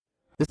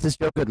This is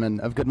Joe Goodman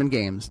of Goodman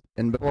Games,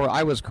 and before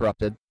I was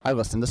corrupted, I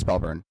listened to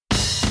Spellburn.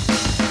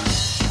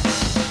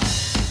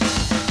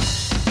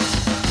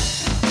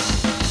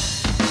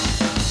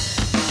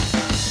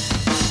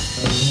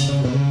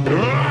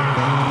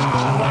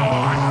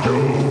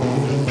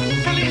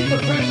 Release the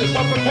princess,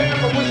 but prepare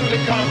for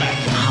wizardly combat.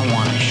 I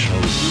want to show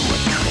you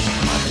what trick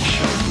mother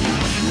showed me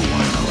when you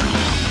weren't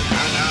around.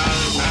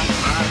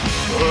 Welcome to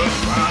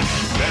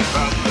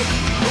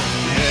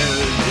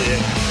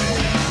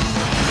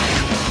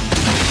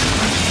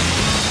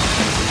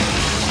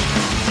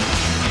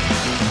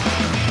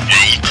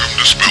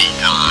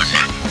Spellburn,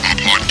 a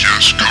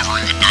podcast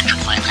covering the Dungeon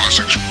Crawl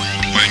Classics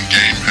role-playing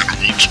game and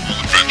old-school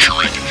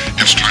adventuring.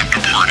 It's time to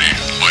party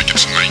like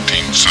it's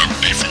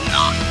 1974.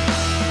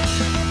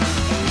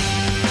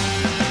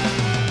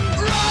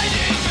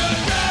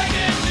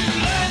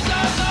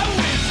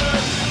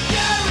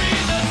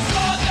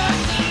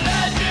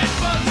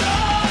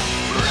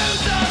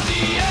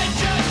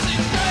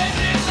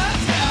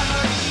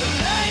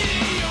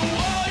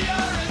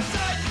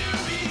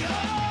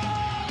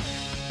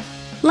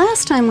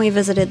 Last time we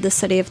visited the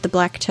city of the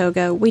Black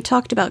Toga, we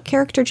talked about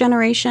character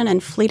generation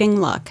and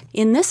fleeting luck.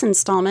 In this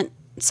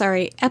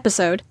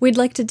episode, we'd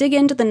like to dig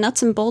into the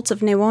nuts and bolts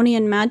of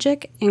Newonian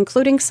magic,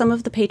 including some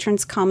of the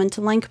patrons common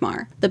to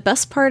Lankhmar. The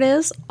best part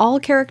is, all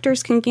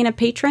characters can gain a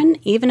patron,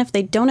 even if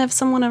they don't have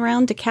someone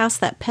around to cast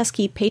that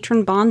pesky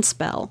patron bond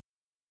spell.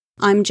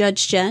 I'm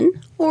Judge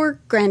Jen, or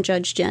Grand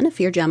Judge Jen if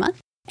you're Gemma,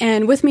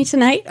 and with me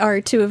tonight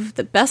are two of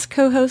the best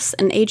co-hosts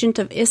an agent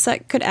of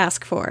Isek could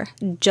ask for,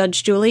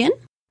 Judge Julian.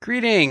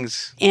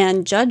 Greetings.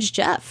 And Judge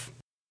Jeff.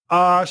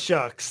 Aw,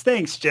 shucks.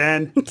 Thanks,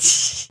 Jen.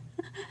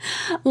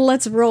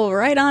 Let's roll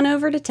right on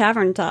over to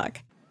Tavern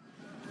Talk.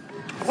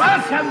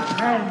 Welcome,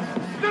 friends.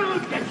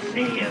 Good to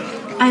see you.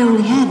 I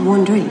only had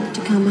one drink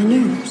to calm my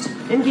nerves.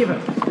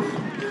 Innkeeper,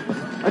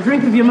 a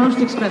drink of your most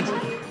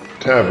expensive.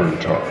 Tavern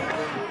Talk.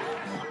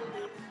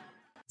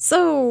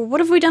 So, what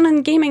have we done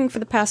in gaming for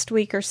the past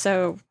week or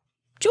so?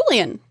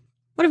 Julian,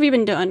 what have you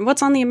been doing?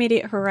 What's on the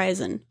immediate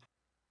horizon?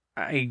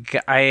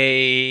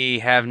 I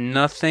have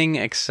nothing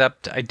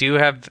except I do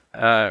have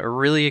a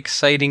really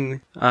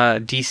exciting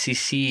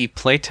DCC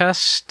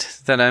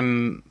playtest that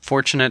I'm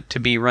fortunate to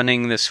be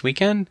running this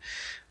weekend,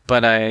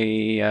 but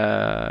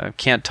I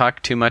can't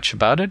talk too much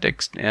about it,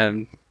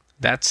 and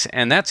that's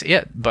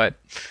it. But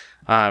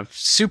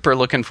super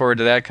looking forward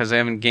to that because I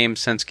haven't gamed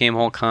since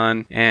Gamehole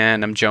Con,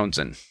 and I'm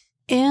jonesing.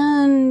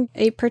 And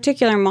a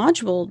particular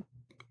module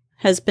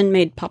has been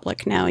made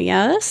public now,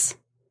 yes?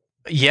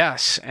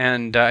 Yes,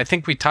 and I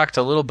think we talked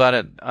a little about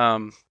it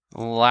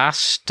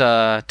last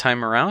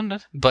time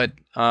around, but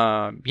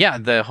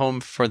the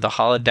Home for the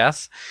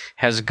Holodeath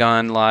has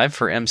gone live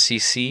for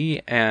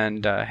MCC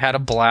and had a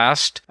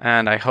blast,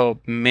 and I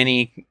hope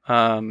many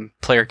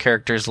player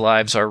characters'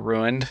 lives are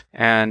ruined,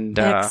 and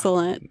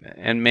excellent,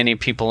 and many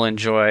people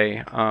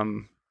enjoy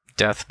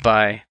death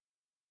by,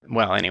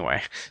 well,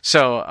 anyway.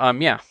 So,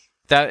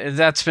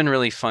 that's been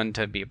really fun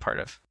to be a part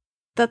of.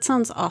 That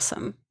sounds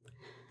awesome.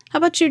 How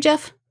about you,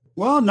 Jeff?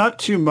 Well, not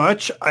too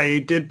much. I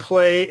did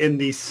play in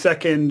the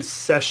second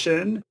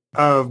session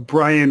of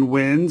Brian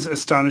Wynn's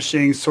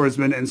Astonishing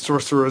Swordsmen and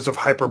Sorcerers of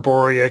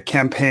Hyperborea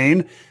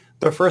campaign.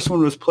 The first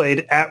one was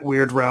played at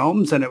Weird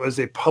Realms, and it was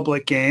a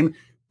public game.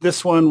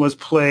 This one was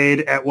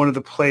played at one of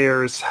the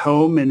players'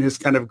 home in his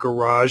kind of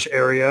garage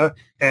area,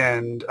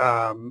 and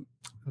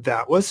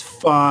that was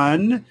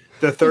fun.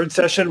 The third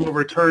session will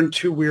return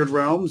to Weird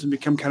Realms and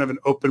become kind of an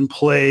open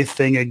play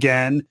thing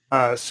again.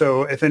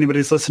 So if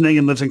anybody's listening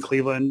and lives in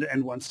Cleveland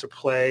and wants to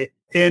play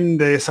in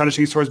the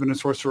Astonishing Swordsmen and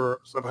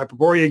Sorcerers of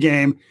Hyperborea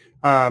game,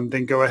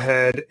 then go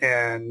ahead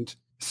and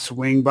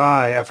swing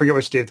by. I forget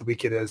which day of the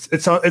week it is.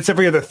 It's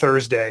every other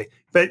Thursday.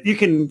 But you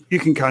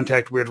can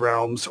contact Weird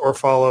Realms or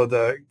follow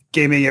the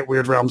Gaming at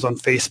Weird Realms on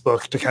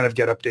Facebook to kind of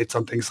get updates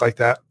on things like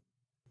that.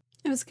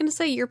 I was going to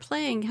say, you're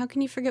playing. How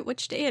can you forget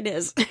which day it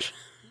is?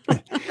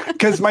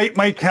 Because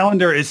my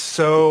calendar is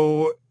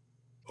so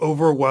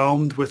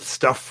overwhelmed with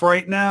stuff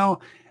right now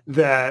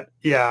that,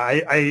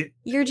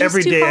 You're just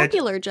every too day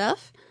popular,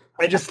 Jeff.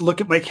 I just look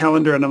at my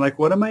calendar and I'm like,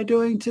 what am I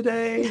doing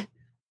today?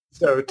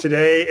 So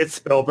today it's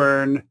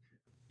Spellburn.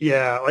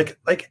 Yeah,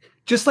 like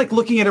just like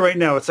looking at it right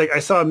now, it's like I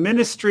saw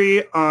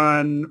Ministry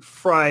on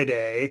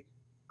Friday.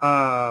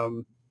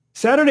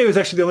 Saturday was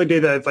actually the only day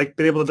that I've like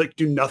been able to like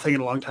do nothing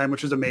in a long time,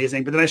 which was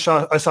amazing. But then I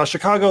saw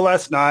Chicago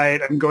last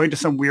night. I'm going to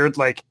some weird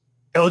like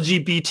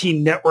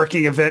LGBT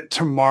networking event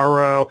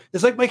tomorrow.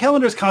 It's like my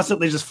calendar is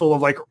constantly just full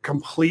of like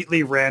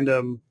completely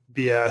random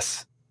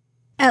BS.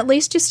 At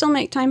least you still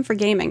make time for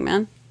gaming,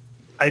 man.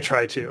 I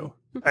try to.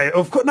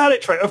 Of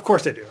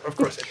course I do.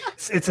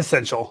 It's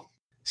essential.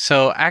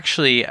 So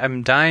actually,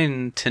 I'm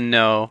dying to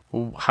know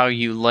how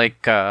you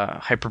like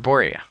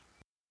Hyperborea.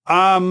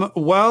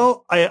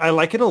 Well, I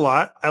like it a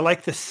lot. I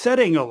like the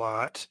setting a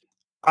lot.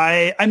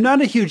 I'm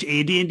not a huge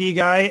AD&D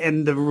guy,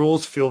 and the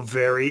rules feel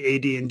very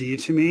AD&D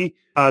to me.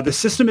 The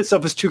system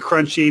itself is too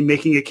crunchy.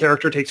 Making a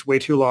character takes way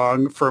too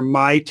long for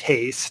my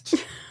taste.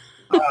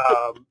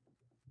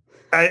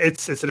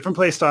 It's a different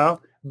play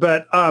style.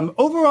 But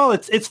overall,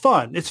 it's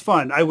fun. It's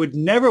fun. I would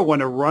never want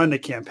to run a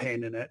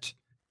campaign in it.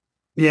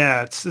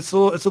 Yeah, it's a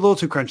little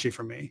too crunchy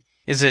for me.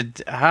 Is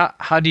it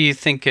how do you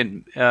think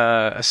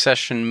a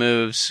session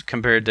moves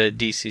compared to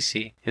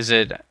DCC? Is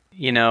it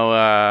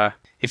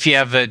if you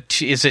have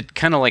is it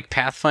kind of like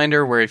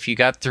Pathfinder, where if you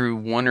got through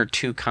 1 or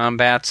 2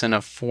 combats in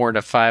a 4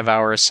 to 5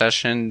 hour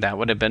session, that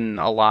would have been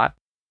a lot?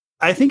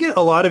 I think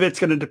a lot of it's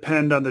going to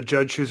depend on the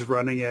judge who's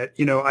running it.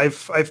 You know, I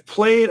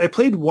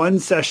played one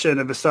session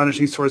of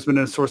Astonishing Swordsmen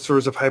and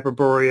Sorcerers of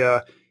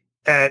Hyperborea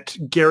at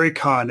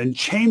GaryCon, and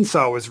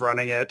Chainsaw was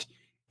running it.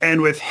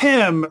 And with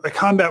him, the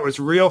combat was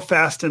real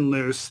fast and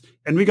loose,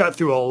 and we got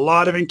through a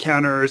lot of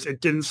encounters. It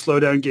didn't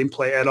slow down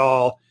gameplay at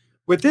all.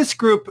 With this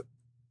group,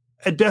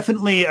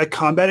 definitely a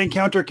combat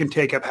encounter can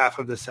take up half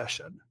of the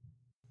session.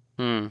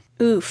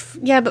 Oof.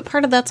 Yeah, but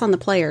part of that's on the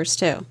players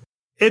too.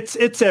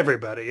 It's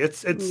everybody.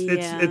 It's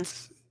a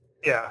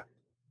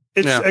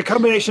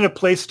combination of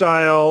play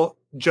style,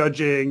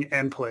 judging,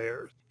 and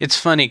players. It's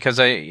funny because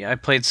I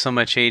played so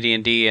much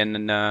AD&D,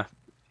 and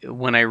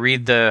when I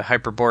read the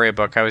Hyperborea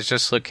book, I was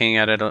just looking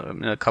at it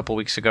a couple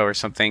weeks ago or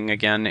something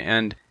again,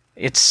 and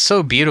it's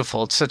so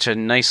beautiful. It's such a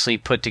nicely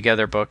put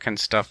together book and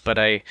stuff, but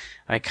I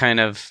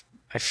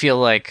feel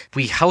like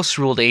we house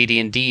ruled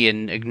AD&D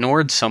and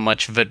ignored so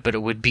much of it, but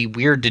it would be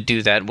weird to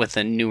do that with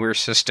a newer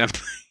system.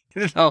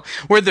 You know,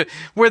 where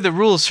the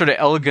rules sort of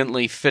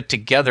elegantly fit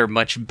together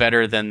much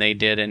better than they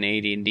did in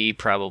AD&D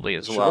probably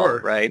as well,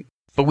 right?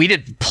 But we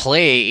didn't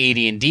play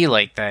AD&D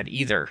like that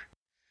either.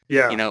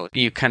 Yeah. You know,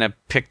 you kind of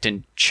picked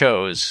and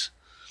chose.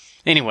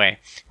 Anyway,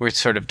 we're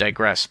sort of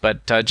digress,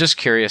 but just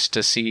curious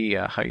to see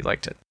how you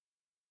liked it.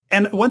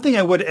 And one thing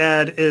I would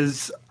add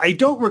is I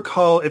don't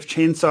recall if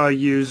Chainsaw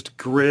used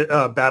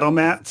battle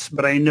mats,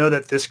 but I know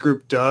that this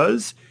group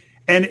does.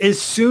 And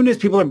as soon as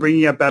people are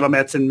bringing up battle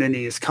mats and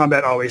minis,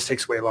 combat always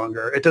takes way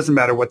longer. It doesn't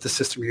matter what the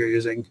system you're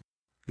using.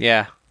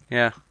 Yeah.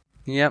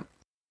 Yep.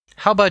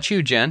 How about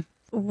you, Jen?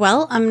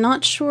 Well, I'm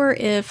not sure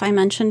if I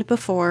mentioned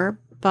before,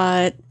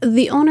 but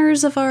the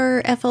owners of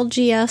our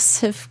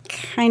FLGS have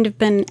kind of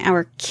been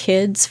our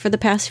kids for the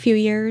past few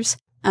years.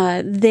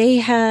 They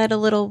had a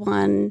little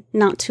one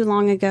not too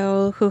long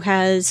ago who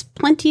has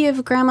plenty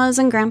of grandmas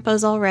and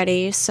grandpas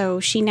already, so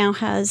she now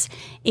has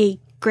a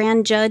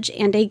grand judge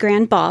and a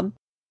grand Bob.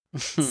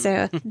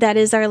 So that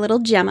is our little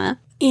Gemma.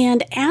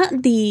 And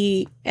at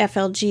the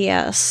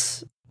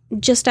FLGS,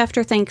 just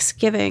after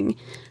Thanksgiving,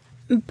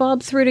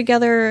 Bob threw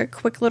together a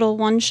quick little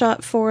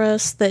one-shot for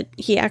us that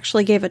he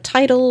actually gave a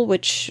title,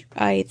 which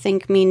I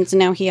think means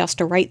now he has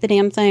to write the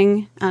damn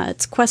thing.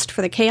 It's Quest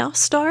for the Chaos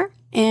Star.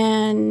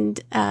 And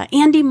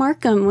Andy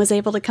Markham was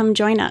able to come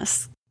join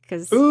us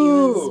because he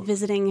was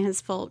visiting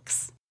his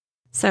folks.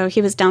 So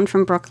he was down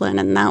from Brooklyn,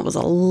 and that was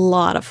a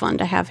lot of fun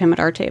to have him at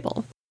our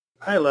table.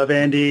 I love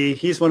Andy.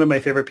 He's one of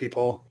my favorite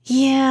people.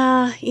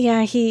 Yeah,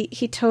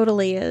 he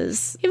totally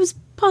is. He was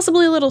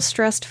possibly a little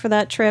stressed for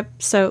that trip,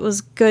 so it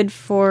was good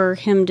for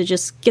him to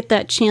just get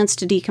that chance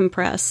to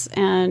decompress.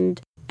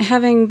 And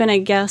having been a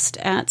guest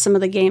at some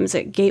of the games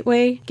at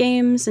Gateway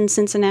Games in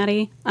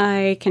Cincinnati,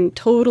 I can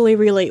totally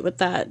relate with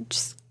that.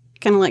 Just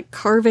kind of like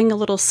carving a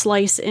little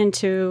slice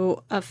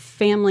into a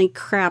family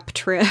crap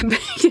trip.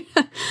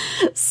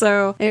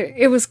 So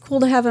it was cool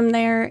to have him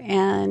there,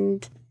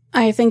 and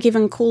I think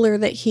even cooler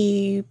that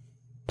he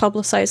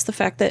publicized the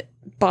fact that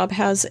Bob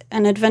has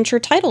an adventure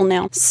title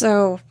now.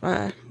 So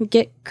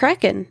get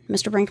cracking,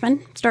 Mr.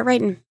 Brinkman. Start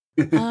writing.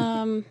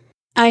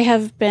 I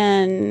have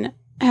been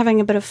having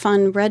a bit of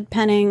fun red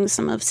penning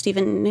some of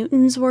Stephen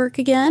Newton's work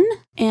again.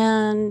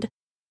 And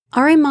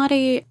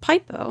Arimati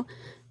Paipo,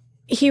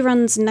 he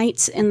runs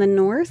Nights in the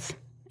North,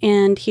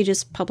 and he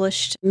just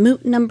published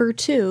Moot Number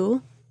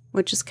 2,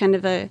 which is kind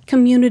of a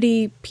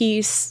community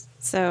piece.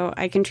 So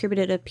I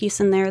contributed a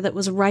piece in there that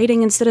was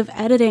writing instead of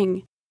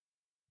editing.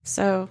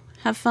 So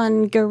have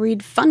fun, go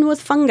read Fun with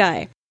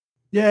Fungi.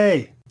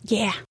 Yay.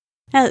 Yeah.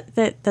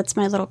 That's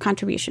my little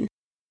contribution.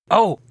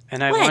 Oh,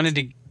 and I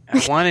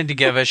wanted to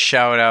give a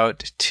shout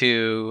out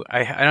to,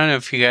 I don't know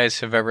if you guys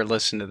have ever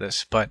listened to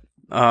this, but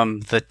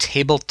the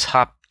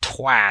Tabletop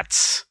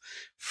Twats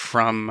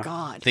from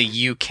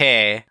the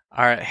UK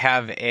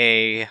have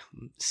a,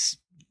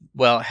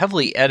 well,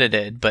 heavily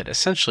edited, but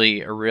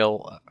essentially a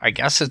real, I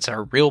guess it's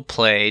a real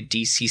play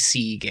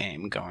DCC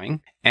game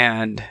going,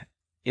 and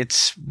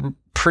it's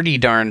pretty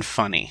darn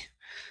funny.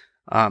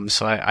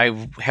 So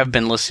I have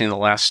been listening to the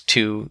last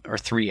 2 or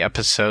 3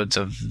 episodes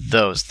of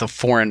those, The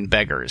Foreign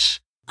Beggars.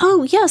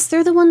 Oh, yes,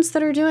 they're the ones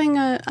that are doing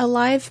a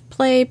live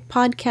play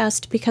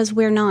podcast because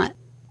we're not.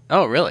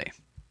 Oh, really?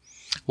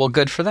 Well,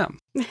 good for them.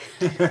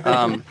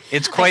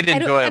 It's quite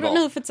enjoyable. I don't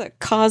know if it's a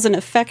cause and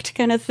effect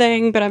kind of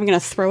thing, but I'm going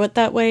to throw it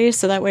that way,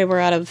 so that way we're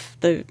out of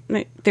the...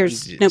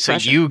 There's no pressure.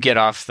 So you get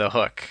off the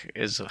hook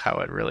is how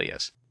it really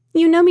is.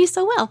 You know me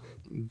so well.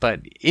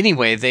 But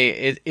anyway,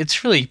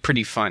 it's really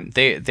pretty fun.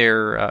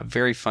 They're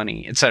very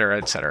funny, et cetera,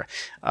 et cetera.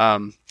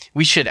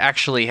 We should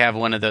actually have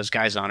one of those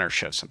guys on our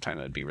show sometime.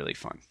 That'd be really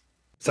fun.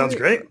 Sounds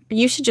great.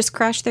 You should just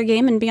crash their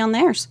game and be on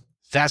theirs.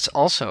 That's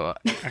also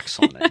an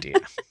excellent idea.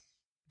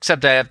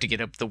 Except I have to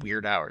get up the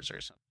weird hours or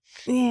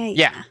something.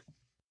 Yeah.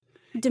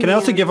 Can I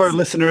also give our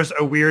listeners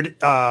a weird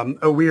kind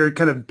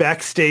of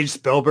backstage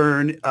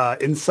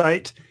Spellburn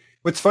insight?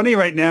 What's funny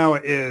right now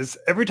is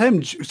every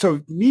time,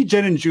 so me,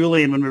 Jen, and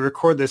Julian, when we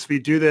record this, we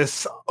do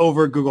this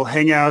over Google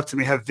Hangouts and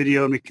we have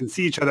video and we can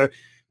see each other.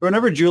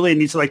 Whenever Julian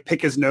needs to like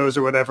pick his nose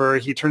or whatever,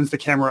 he turns the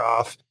camera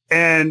off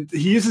and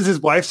he uses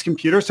his wife's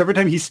computer. So every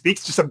time he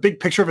speaks, just a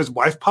big picture of his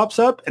wife pops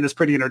up and it's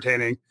pretty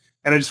entertaining.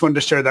 And I just wanted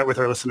to share that with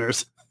our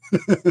listeners.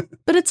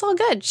 But it's all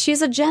good.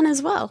 She's a Jen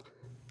as well.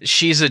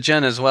 She's a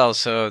Jen as well,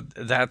 so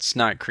that's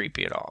not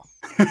creepy at all.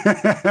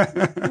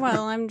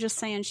 Well, I'm just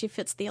saying she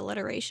fits the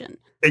alliteration.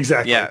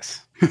 Exactly.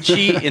 Yes.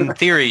 In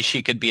theory,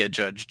 she could be a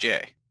Judge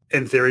J.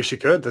 In theory, she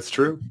could. That's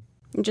true.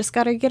 You just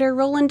gotta get her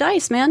rolling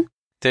dice, man.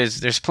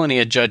 There's plenty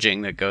of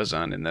judging that goes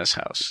on in this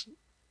house.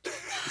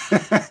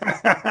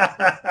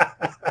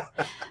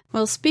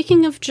 Well,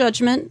 speaking of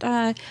judgment,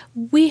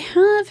 we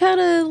have had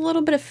a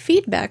little bit of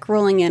feedback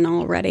rolling in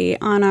already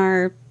on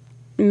our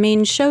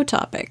main show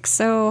topic,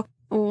 so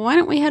why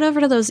don't we head over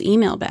to those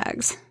email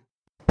bags?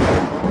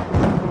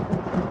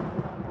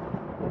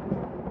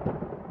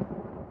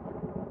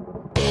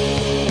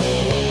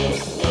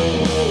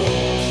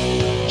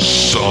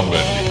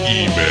 Summon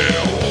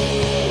email.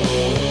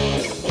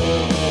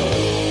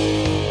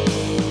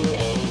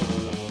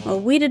 Well,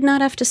 we did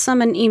not have to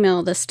summon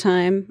email this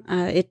time.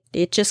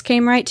 It just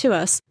came right to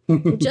us.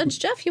 Judge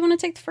Jeff, you want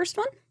to take the first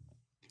one?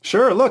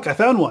 Sure. Look, I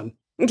found one.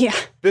 Yeah.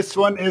 This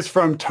one is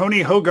from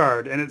Tony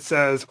Hogard, and it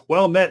says,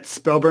 "Well met,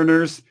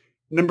 Spellburners.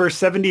 Number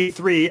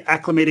 73,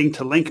 Acclimating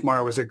to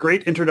Lankhmar, was a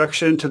great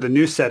introduction to the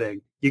new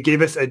setting. You gave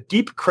us a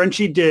deep,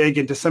 crunchy dig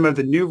into some of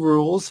the new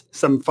rules,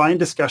 some fine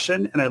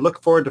discussion, and I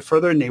look forward to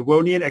further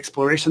Newonian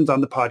explorations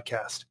on the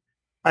podcast.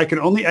 I can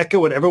only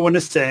echo what everyone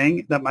is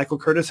saying, that Michael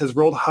Curtis has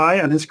rolled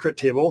high on his crit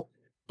table,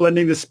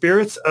 blending the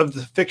spirits of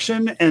the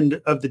fiction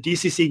and of the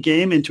DCC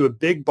game into a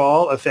big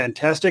ball of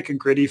fantastic,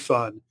 gritty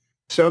fun.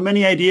 So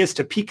many ideas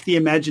to pique the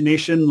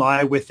imagination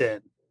lie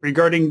within.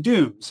 Regarding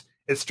dooms,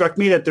 it struck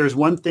me that there's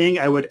one thing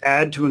I would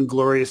add to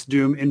Inglorious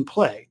Doom in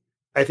play.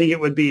 I think it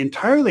would be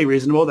entirely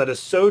reasonable that a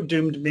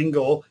so-doomed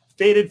Mingle,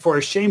 fated for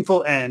a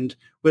shameful end,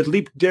 would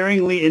leap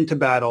daringly into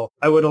battle.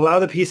 I would allow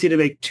the PC to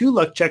make 2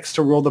 luck checks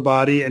to roll the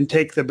body and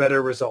take the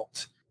better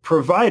result,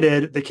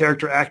 provided the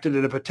character acted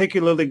in a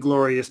particularly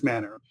glorious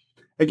manner.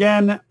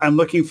 Again, I'm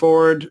looking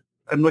forward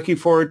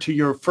to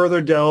your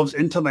further delves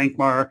into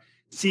Lankhmar.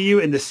 See you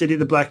in the city of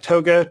the Black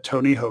Toga,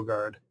 Tony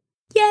Hogard."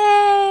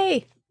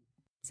 Yay!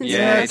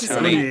 Yay,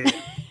 Tony.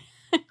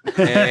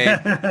 Hey.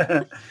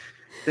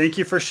 Thank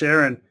you for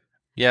sharing.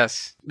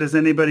 Yes. Does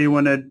anybody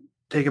want to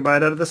take a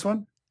bite out of this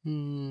one?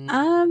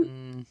 I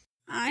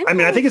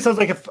think it sounds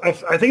like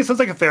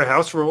a fair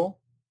house rule.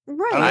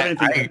 Right. I don't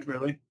have anything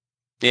really.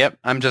 Yep,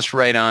 I'm just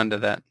right on to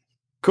that.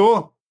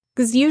 Cool.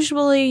 Because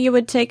usually you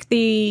would take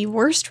the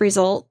worst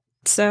result,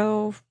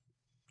 so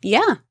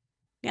yeah.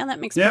 Yeah, that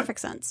makes perfect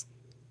sense.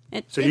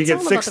 So you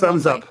get 6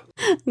 thumbs up.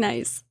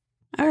 Nice.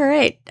 All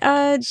right.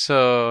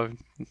 So,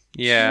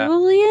 yeah.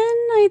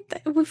 Julian,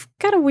 we've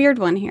got a weird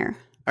one here.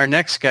 Our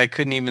next guy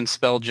couldn't even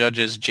spell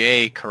Judge's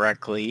J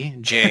correctly.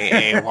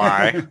 Jay.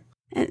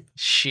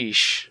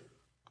 Sheesh.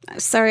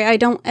 Sorry, I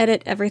don't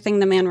edit everything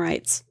the man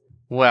writes.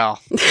 Well,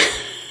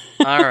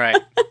 all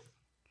right.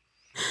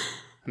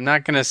 I'm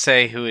not going to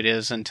say who it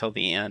is until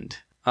the end.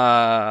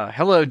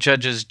 Hello,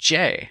 Judges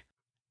J.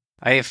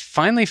 I have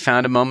finally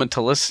found a moment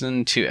to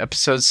listen to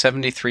episode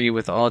 73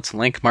 with all its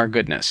Lankhmar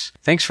goodness.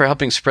 Thanks for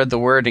helping spread the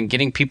word and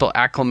getting people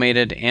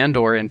acclimated and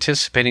or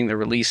anticipating the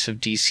release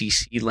of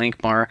DCC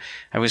Lankhmar.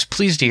 I was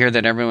pleased to hear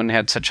that everyone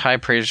had such high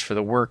praise for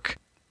the work.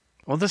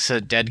 Well, this is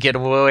a dead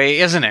giveaway,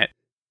 isn't it?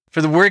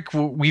 For the work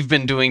we've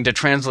been doing to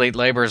translate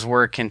Labor's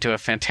work into a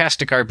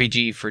fantastic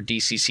RPG for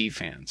DCC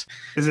fans.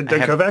 Is it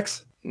Doug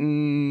Kovacs?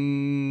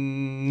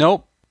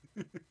 Nope.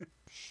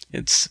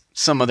 It's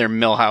some other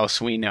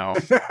millhouse we know.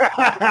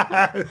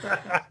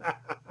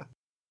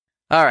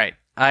 All right.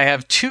 I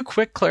have 2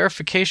 quick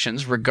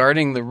clarifications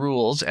regarding the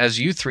rules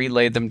as you 3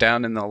 laid them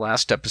down in the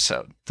last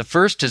episode. The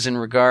first is in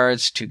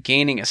regards to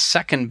gaining a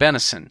second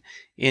Benison.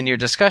 In your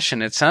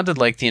discussion, it sounded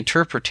like the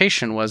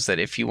interpretation was that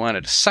if you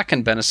wanted a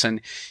second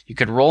Benison, you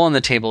could roll on the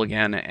table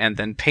again and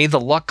then pay the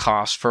luck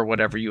cost for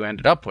whatever you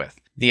ended up with.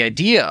 The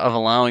idea of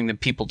allowing the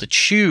people to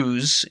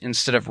choose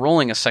instead of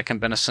rolling a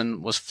second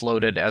Benison was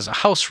floated as a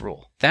house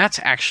rule. That's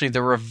actually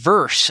the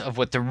reverse of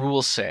what the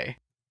rules say.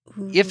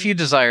 If you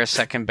desire a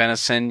second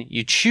Benison,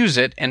 you choose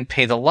it and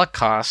pay the luck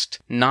cost,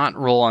 not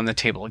roll on the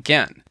table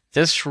again.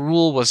 This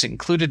rule was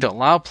included to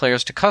allow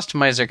players to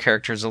customize their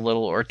characters a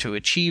little or to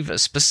achieve a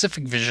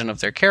specific vision of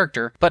their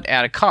character, but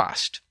at a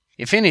cost.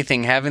 If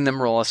anything, having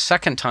them roll a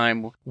second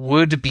time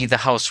would be the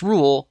house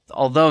rule,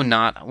 although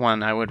not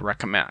one I would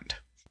recommend.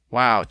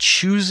 Wow,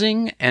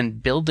 choosing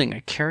and building a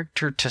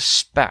character to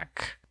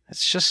spec.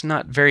 It's just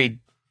not very...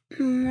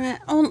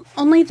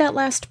 Only that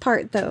last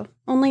part, though.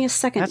 Only a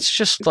second. That's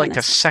just like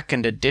a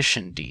second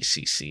edition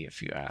DCC,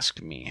 if you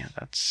ask me.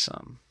 That's,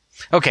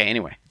 Okay,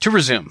 anyway, to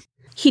resume.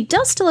 He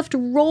does still have to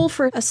roll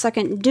for a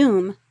second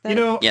doom.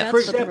 For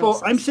example,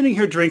 I'm sitting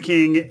here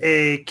drinking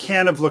a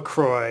can of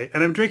LaCroix,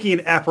 and I'm drinking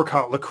an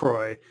apricot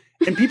LaCroix.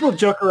 And people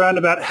joke around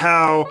about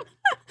how,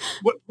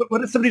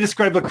 what does somebody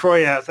describe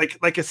LaCroix as?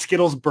 Like a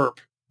Skittles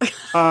burp.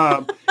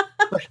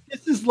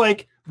 This is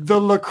like the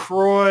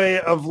LaCroix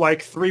of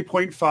like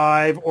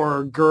 3.5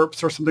 or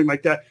GURPS or something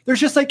like that. There's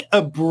just like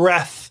a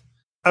breath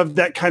of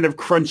that kind of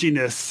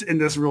crunchiness in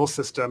this rule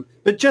system,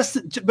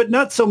 but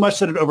not so much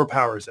that it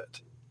overpowers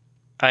it.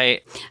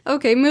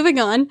 Okay, moving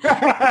on.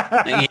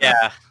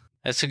 Yeah.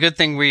 It's a good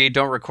thing we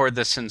don't record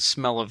this in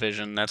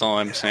smell-o-vision. That's all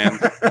I'm saying.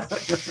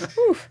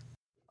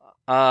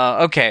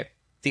 Okay.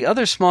 The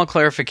other small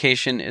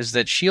clarification is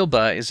that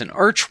Shielba is an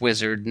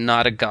arch-wizard,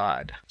 not a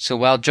god. So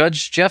while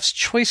Judge Jeff's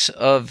choice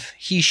of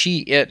he,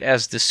 she, it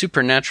as the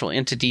supernatural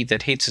entity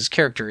that hates his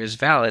character is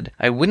valid,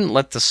 I wouldn't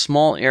let the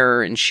small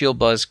error in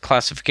Shielba's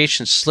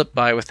classification slip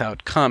by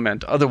without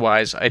comment,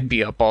 otherwise I'd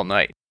be up all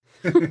night.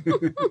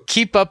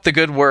 Keep up the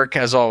good work,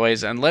 as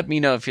always, and let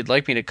me know if you'd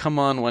like me to come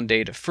on one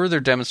day to further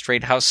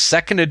demonstrate how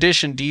 2nd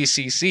edition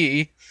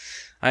DCC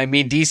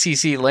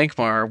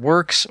Lankhmar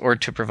works, or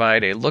to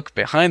provide a look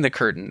behind the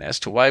curtain as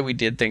to why we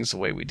did things the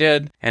way we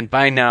did. And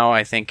by now,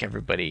 I think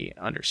everybody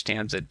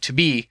understands it to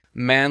be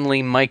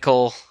Manly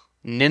Michael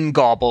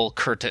Ningobble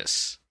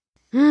Curtis.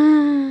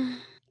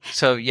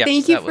 So, yes.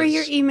 Thank you for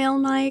your email,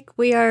 Mike.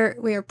 We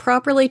are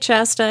properly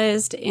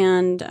chastised,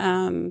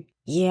 and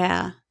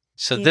yeah.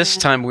 So this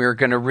time we're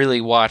going to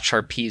really watch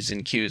our P's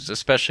and Q's,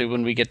 especially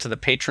when we get to the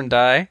patron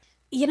die.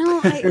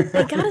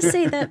 I gotta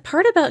say that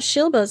part about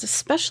Shielba is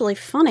especially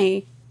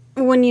funny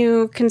when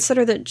you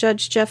consider that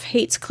Judge Jeff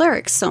hates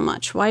clerics so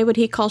much. Why would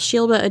he call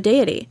Shielba a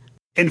deity?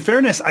 In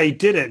fairness, I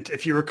didn't.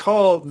 If you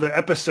recall the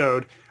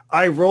episode,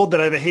 I rolled that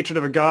I have a hatred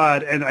of a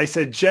god, and I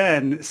said,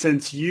 Jen,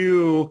 since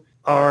you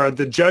are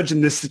the judge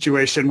in this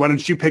situation, why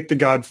don't you pick the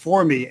god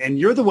for me? And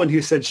you're the one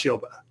who said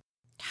Shielba.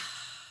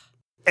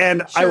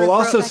 And I will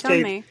also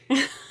state,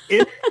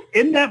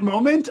 in that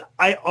moment,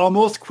 I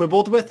almost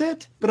quibbled with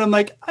it, but I'm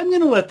like, I'm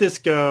going to let this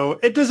go.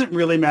 It doesn't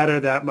really matter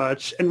that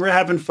much, and we're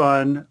having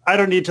fun. I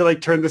don't need to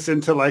like turn this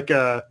into like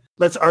a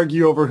let's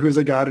argue over who's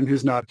a god and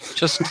who's not.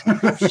 Just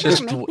make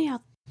me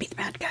out be the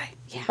bad guy.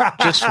 Yeah.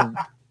 Just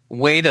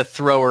way to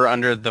throw her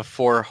under the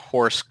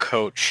 4-horse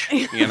coach,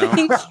 you know.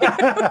 Thank you.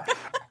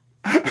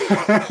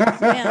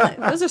 Man,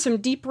 those are some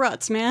deep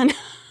ruts, man.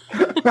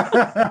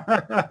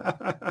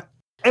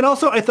 And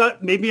also, I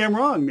thought maybe I'm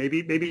wrong.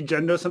 Maybe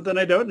Jen knows something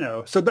I don't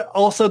know. So that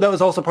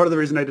was also part of the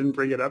reason I didn't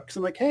bring it up, because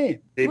I'm like,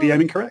 hey, maybe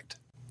I'm incorrect.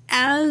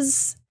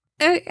 As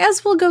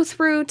we'll go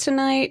through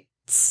tonight,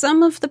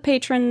 some of the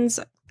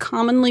patrons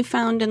commonly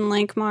found in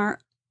Lankhmar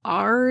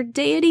are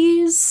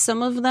deities.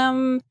 Some of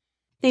them,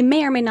 they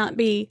may or may not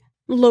be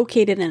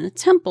located in a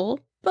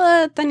temple,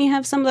 but then you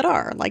have some that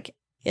are, like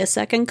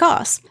Isek and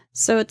Koss.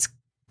 So it's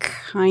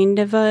kind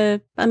of a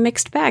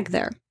mixed bag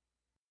there.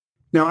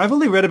 Now, I've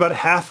only read about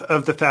half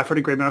of the Fafhrd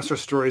and Greymaster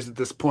stories at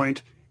this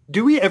point.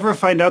 Do we ever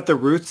find out the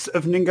roots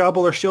of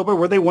Ningobble or Shielba?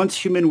 Were they once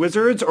human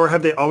wizards, or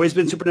have they always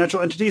been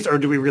supernatural entities, or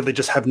do we really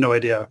just have no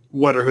idea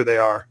what or who they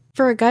are?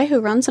 For a guy who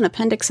runs an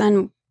Appendix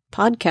N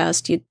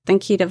podcast, you'd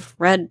think he'd have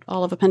read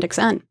all of Appendix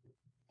N.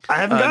 I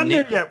haven't gotten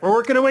there yet. We're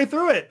working our way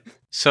through it.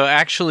 So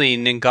actually,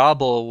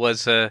 Ningobble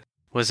was a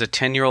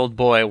 10-year-old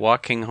boy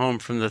walking home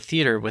from the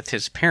theater with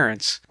his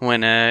parents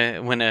when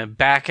a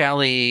back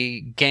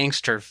alley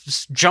gangster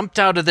jumped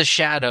out of the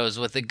shadows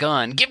with a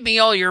gun. "Give me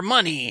all your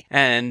money!"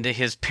 And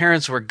his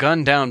parents were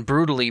gunned down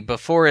brutally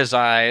before his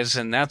eyes,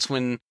 and that's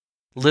when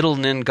little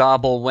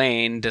Ningobble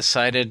Wayne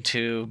decided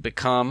to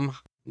become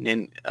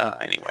anyway.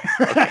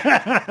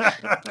 Okay.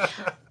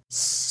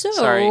 So,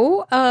 Sorry.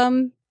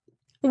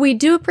 We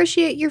do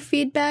appreciate your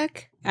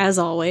feedback. As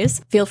always,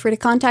 feel free to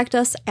contact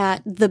us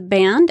at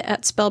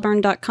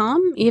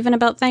theband@spellburn.com, even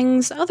about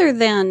things other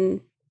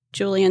than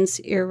Julian's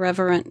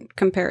irreverent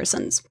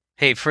comparisons.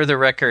 Hey, for the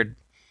record,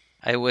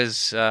 I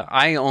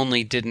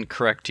only didn't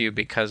correct you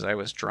because I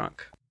was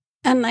drunk.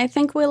 And I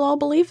think we'll all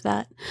believe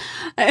that.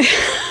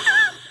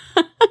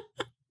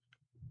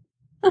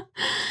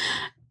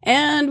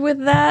 And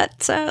with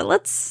that,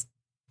 let's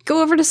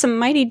go over to some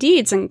mighty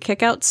deeds and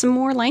kick out some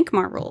more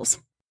Lankhmar rules.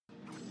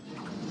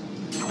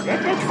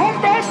 Let the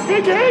combat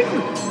begin!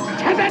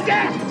 To the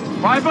death!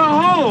 Why,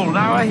 behold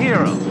our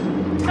hero!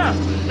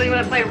 So you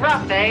want to play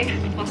rough, eh?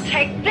 Well,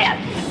 take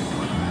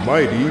this!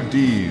 Mighty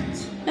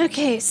Deeds.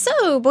 Okay,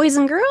 so, boys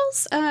and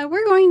girls,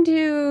 we're going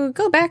to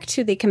go back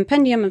to the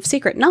Compendium of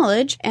Secret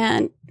Knowledge,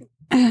 and...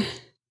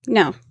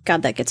 no,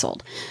 God, that gets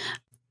old.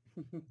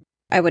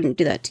 I wouldn't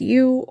do that to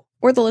you,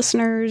 or the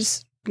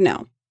listeners.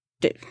 No.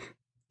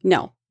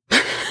 No.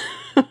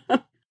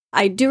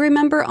 I do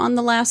remember on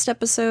the last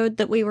episode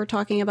that we were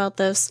talking about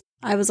this,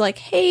 I was like,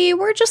 hey,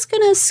 we're just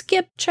gonna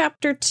skip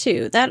chapter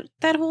 2. That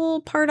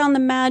whole part on the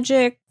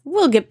magic,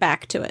 we'll get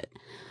back to it.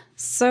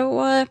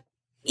 So,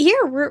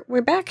 here,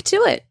 we're back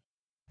to it.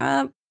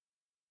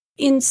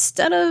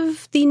 Instead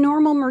of the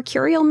normal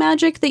mercurial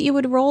magic that you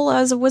would roll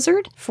as a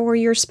wizard for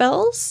your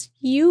spells,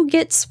 you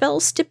get spell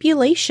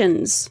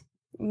stipulations,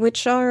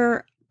 which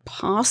are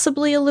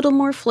possibly a little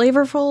more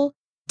flavorful.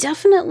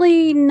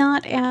 Definitely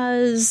not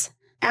as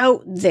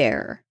out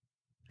there.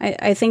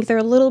 I think they're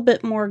a little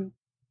bit more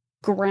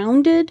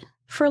grounded,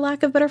 for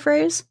lack of a better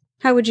phrase.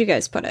 How would you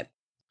guys put it?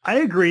 I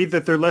agree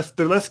that they're less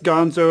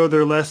gonzo,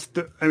 they're less,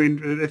 I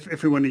mean,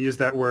 if we want to use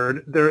that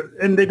word,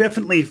 they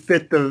definitely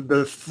fit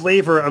the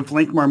flavor of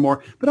Lankhmar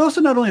more, but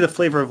also not only the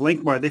flavor of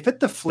Lankhmar, they fit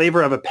the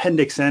flavor of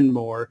Appendix N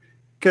more,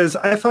 because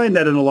I find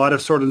that in a lot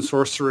of sword and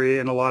sorcery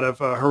and a lot of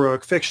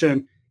heroic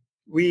fiction,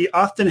 we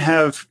often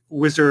have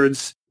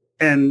wizards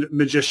and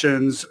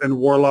magicians and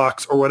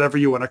warlocks or whatever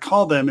you want to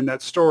call them in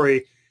that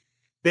story.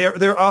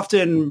 They're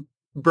often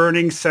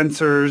burning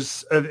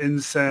censers of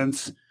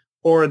incense,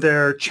 or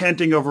they're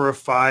chanting over a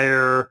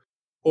fire,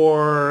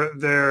 or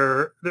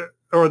they're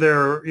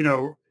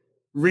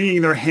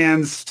wringing their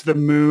hands to the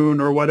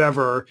moon or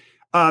whatever.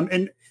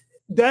 And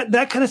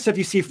that kind of stuff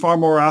you see far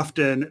more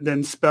often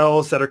than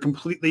spells that are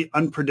completely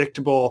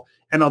unpredictable.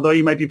 And although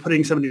you might be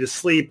putting somebody to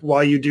sleep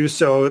while you do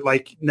so,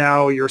 like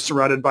now you're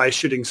surrounded by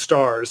shooting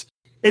stars.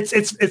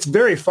 It's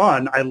very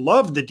fun. I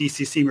love the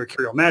DCC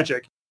Mercurial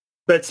Magic,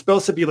 but Spell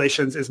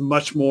Stipulations is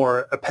much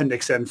more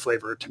Appendix N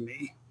flavor to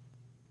me.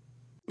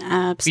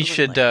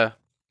 Absolutely.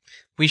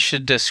 We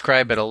should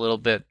describe it a little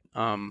bit,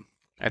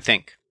 I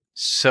think.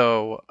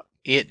 So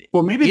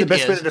the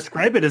best way to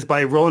describe it is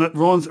by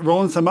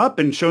rolling some up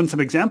and showing some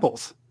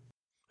examples.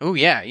 Oh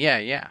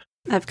yeah.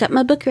 I've got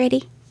my book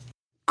ready.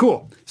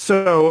 Cool.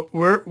 So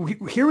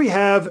here we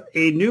have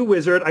a new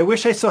wizard. I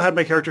wish I still had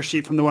my character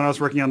sheet from the one I was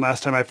working on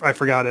last time. I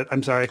forgot it.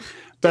 I'm sorry.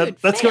 But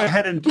let's go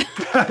ahead and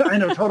I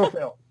know, total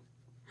fail.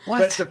 What?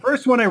 But the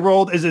first one I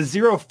rolled is a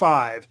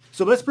 0-5.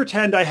 So let's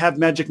pretend I have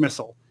Magic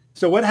Missile.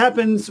 So what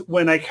happens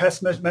when I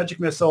cast Magic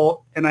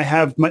Missile and I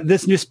have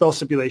this new spell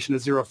stipulation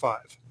is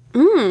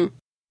 0-5?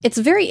 It's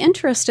very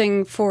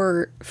interesting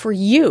for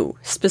you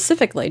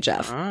specifically,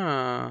 Jeff.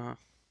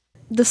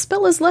 The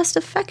spell is less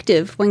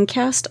effective when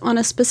cast on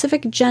a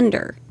specific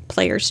gender,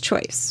 player's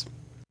choice.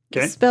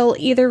 Okay. The spell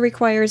either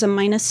requires a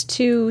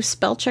 -2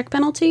 spell check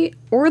penalty,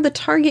 or the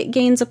target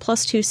gains a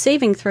 +2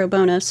 saving throw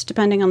bonus,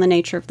 depending on the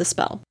nature of the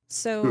spell.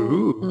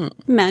 So,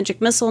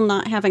 Magic Missile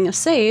not having a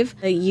save,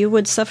 you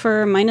would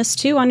suffer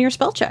 -2 on your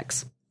spell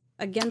checks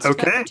against that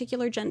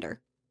particular gender.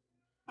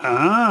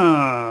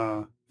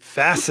 Ah,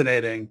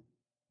 fascinating.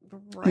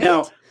 Right?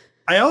 Now,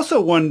 I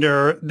also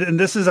wonder, and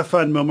this is a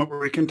fun moment where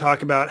we can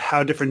talk about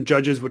how different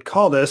judges would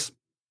call this.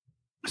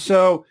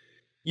 So,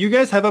 you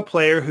guys have a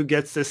player who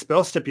gets this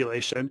spell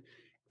stipulation,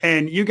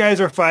 and you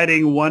guys are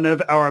fighting one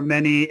of our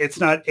many, it's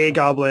not a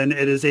goblin,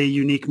 it is a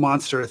unique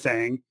monster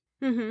thing.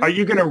 Mm-hmm. Are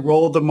you going to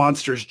roll the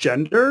monster's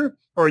gender?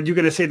 Or are you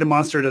going to say the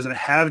monster doesn't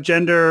have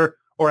gender?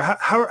 Or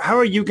how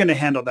are you going to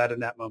handle that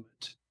in that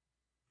moment?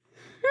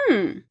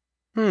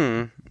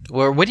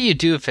 Well, what do you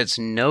do if it's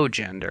no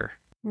gender?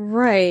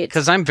 Right.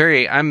 Because I'm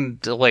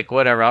like,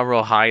 whatever, I'll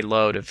roll high,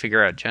 low to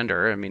figure out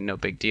gender. I mean, no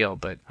big deal.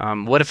 But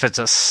what if it's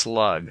a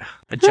slug?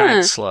 A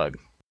giant slug?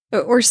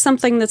 Or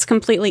something that's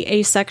completely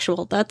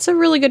asexual. That's a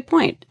really good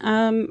point.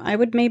 I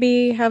would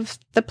maybe have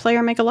the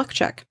player make a luck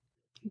check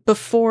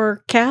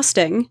before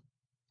casting,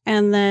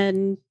 and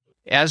then...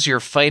 As you're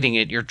fighting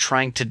it, you're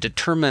trying to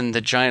determine the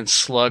giant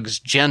slug's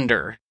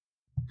gender.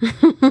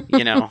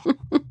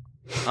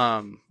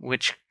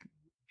 Which,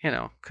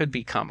 could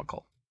be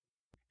comical.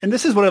 And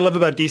this is what I love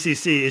about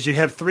DCC, is you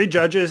have 3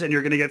 judges and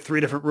you're going to get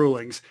 3 different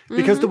rulings.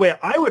 Because the way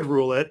I would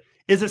rule it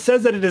is it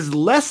says that it is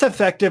less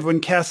effective when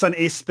cast on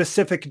a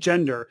specific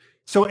gender.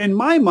 So in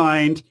my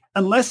mind,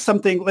 unless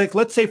something, like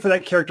let's say for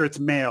that character it's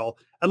male,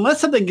 unless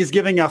something is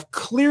giving off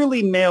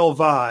clearly male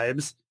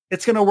vibes,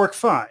 it's going to work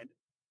fine.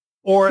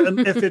 Or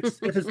if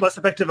it's less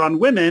effective on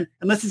women,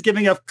 unless it's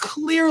giving off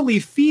clearly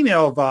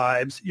female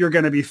vibes, you're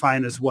going to be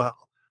fine as well.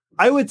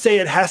 I would say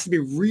it has to be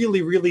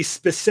really, really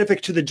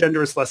specific to the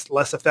gender it's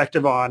less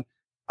effective on.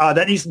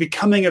 That needs to be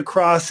coming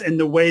across in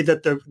the way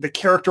that the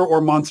character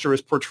or monster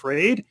is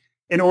portrayed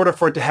in order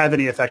for it to have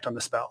any effect on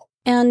the spell.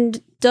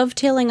 And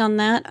dovetailing on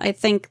that, I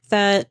think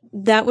that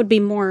would be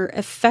more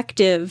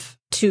effective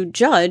to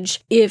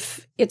judge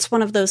if it's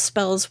one of those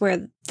spells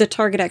where the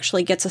target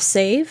actually gets a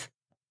save,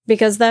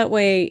 because that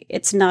way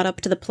it's not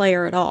up to the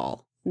player at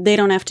all. They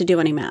don't have to do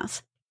any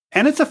math.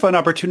 And it's a fun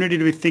opportunity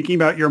to be thinking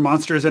about your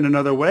monsters in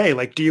another way.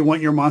 Like, do you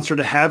want your monster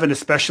to have an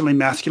especially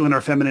masculine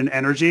or feminine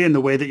energy in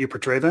the way that you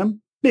portray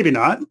them? Maybe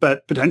not,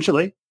 but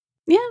potentially.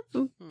 Yeah.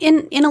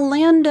 In a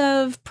land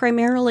of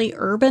primarily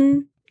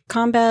urban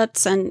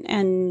combats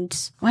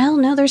and well,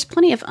 no, there's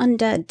plenty of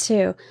undead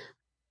too.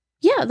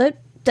 Yeah,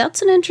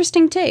 that's an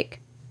interesting take.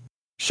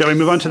 Shall we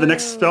move on to the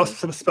next spell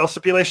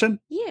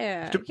stipulation?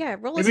 Yeah,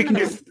 roll us maybe we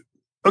can do.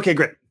 Okay,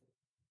 great.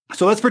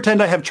 So let's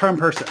pretend I have Charm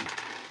Person.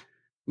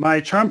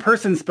 My Charm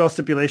Person spell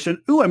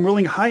stipulation. Ooh, I'm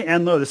rolling high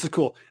and low. This is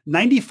cool.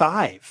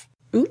 95.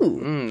 Ooh.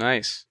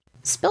 Nice.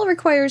 Spell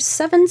requires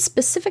 7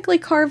 specifically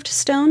carved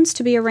stones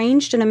to be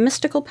arranged in a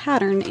mystical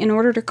pattern in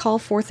order to call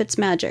forth its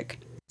magic.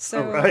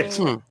 So right.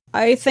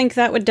 I think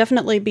that would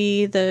definitely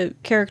be the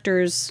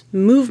character's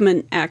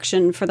movement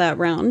action for that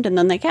round, and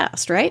then they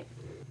cast, right?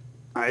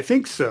 I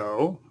think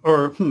so.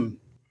 Or,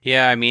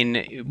 Yeah, I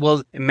mean,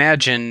 well,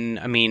 imagine,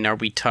 I mean, are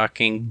we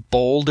talking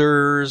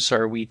boulders?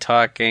 Are we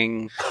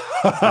talking,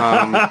 you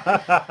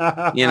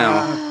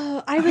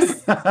know?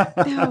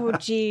 Oh,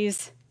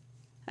 geez.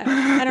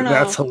 I don't know.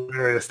 That's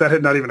hilarious. That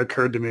had not even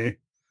occurred to me.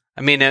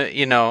 I mean,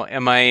 you know,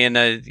 am I in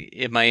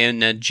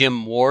a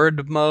Jim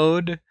Ward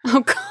mode? Oh,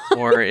 God.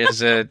 Or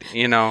is it,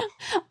 you know?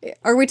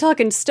 Are we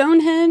talking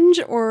Stonehenge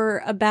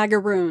or a bag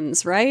of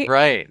runes, right?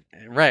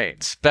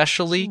 Right.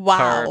 Specially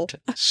carved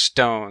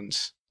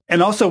stones.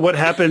 And also what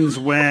happens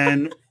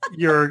when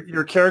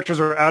your characters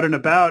are out and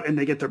about and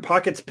they get their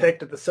pockets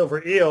picked at the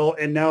Silver Eel,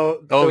 and now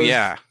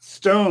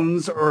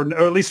stones, or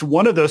at least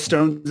one of those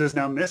stones is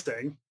now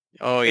missing.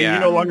 Oh, and yeah. you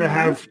no longer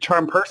have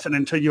Charm Person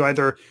until you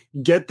either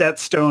get that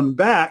stone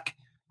back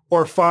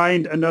or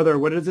find another,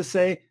 what does it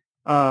say?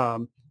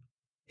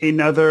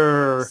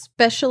 Another...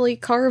 Specially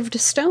carved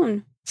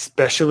stone.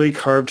 Specially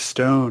carved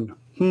stone.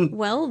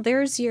 Well,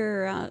 there's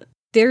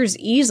there's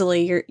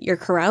easily your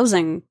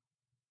carousing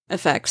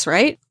effects,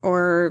 right?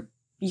 Or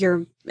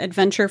your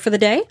adventure for the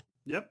day?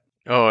 Yep.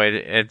 Oh,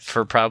 it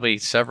for probably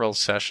several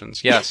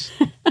sessions. Yes.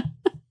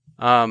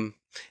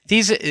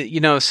 These, you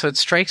know, so it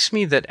strikes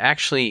me that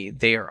actually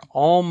they are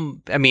all,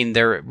 I mean,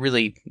 they're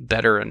really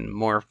better and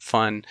more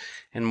fun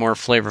and more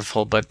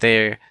flavorful, but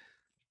they're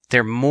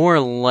more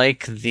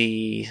like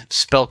the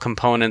spell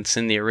components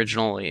in the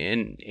original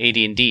in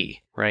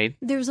AD&D, right?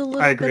 There's a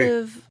little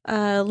bit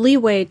of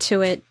leeway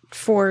to it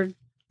for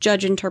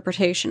judge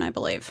interpretation, I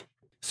believe.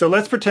 So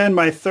let's pretend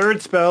my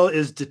third spell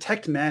is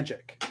Detect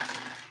Magic.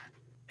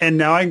 And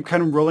now I'm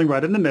kind of rolling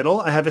right in the middle.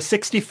 I have a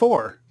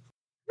 64.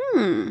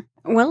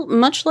 Well,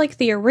 much like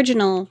the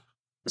original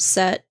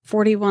set,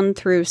 41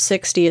 through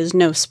 60 is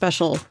no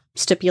special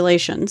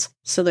stipulations,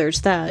 so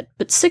there's that.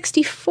 But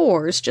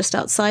 64 is just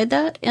outside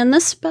that, and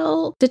this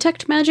spell,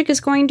 Detect Magic,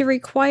 is going to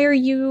require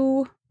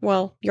you,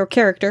 well, your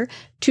character,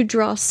 to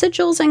draw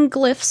sigils and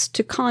glyphs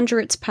to conjure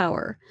its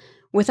power.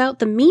 Without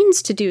the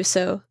means to do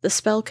so, the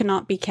spell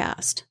cannot be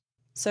cast.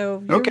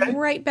 So you're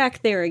right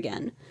back there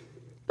again.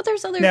 But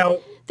there's other... Now,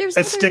 there's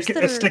a stick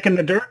in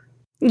the dirt?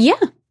 Yeah,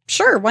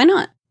 sure, why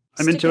not?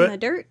 I'm into it. Stick in the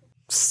dirt,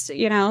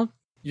 you know.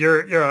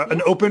 You're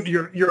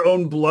your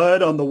own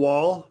blood on the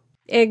wall.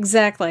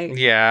 Exactly.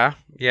 Yeah.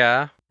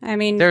 I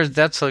mean,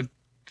 that's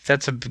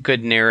a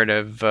good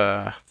narrative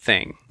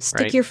thing.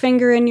 Stick your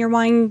finger in your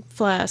wine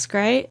flask,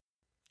 right?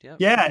 Yep.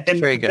 Yeah, and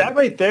very good. That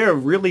right there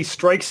really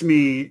strikes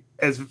me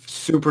as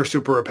super,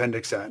 super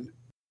Appendix N.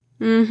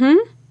 Mm-hmm.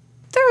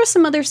 There are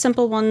some other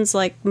simple ones,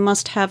 like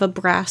must have a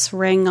brass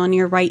ring on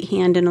your right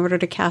hand in order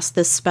to cast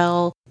this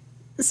spell.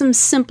 Some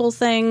simple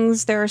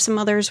things. There are some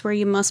others where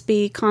you must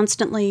be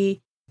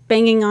constantly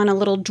banging on a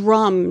little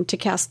drum to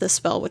cast this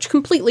spell, which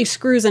completely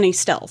screws any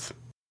stealth.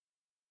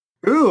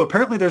 Ooh,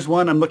 apparently there's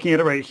one, I'm looking at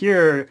it right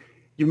here.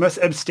 You must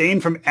abstain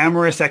from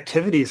amorous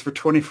activities for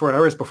 24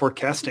 hours before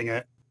casting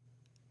it.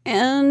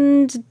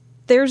 And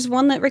there's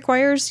one that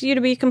requires you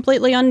to be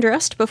completely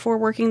undressed before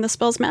working the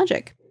spell's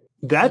magic.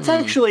 That's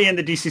actually in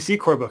the DCC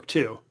core book,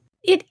 too.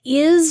 It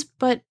is,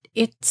 but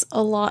it's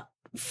a lot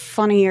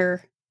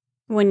funnier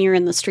when you're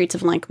in the streets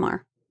of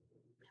Lankhmar.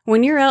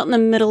 When you're out in the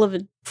middle of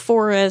a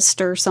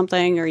forest or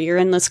something, or you're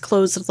in this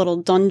closed little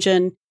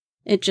dungeon,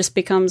 it just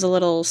becomes a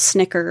little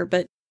snicker.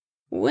 But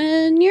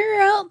when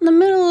you're out in the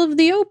middle of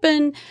the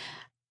open,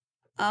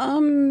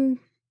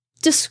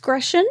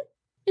 discretion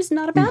is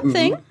not a bad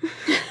thing.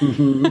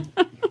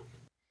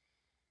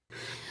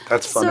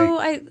 That's funny.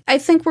 So I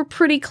think we're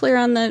pretty clear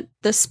on the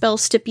spell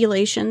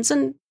stipulations,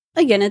 and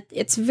again,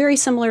 it's very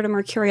similar to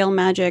Mercurial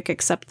Magic,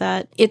 except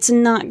that it's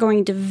not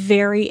going to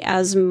vary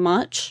as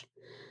much.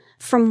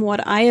 From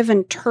what I have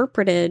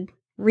interpreted,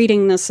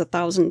 reading this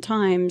 1,000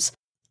 times,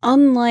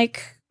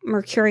 unlike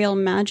Mercurial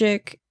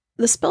Magic,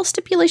 the spell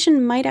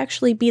stipulation might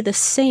actually be the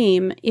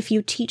same if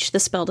you teach the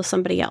spell to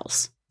somebody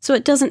else. So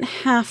it doesn't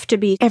have to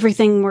be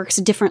everything works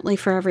differently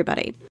for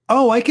everybody.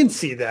 Oh, I can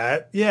see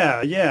that.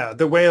 Yeah.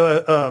 The way,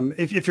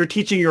 if you're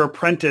teaching your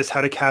apprentice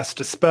how to cast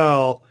a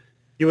spell,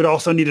 you would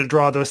also need to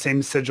draw those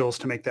same sigils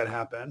to make that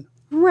happen.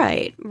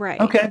 Right.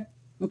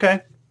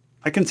 Okay.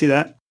 I can see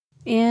that.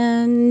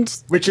 And...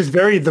 which is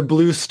very the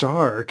Blue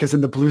Star, because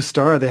in the Blue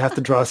Star, they have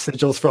to draw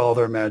sigils for all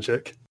their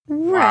magic.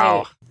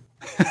 Right.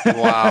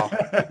 Wow.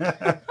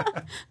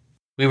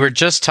 We were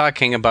just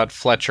talking about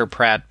Fletcher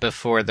Pratt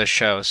before the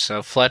show,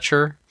 so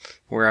Fletcher,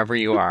 wherever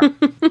you are.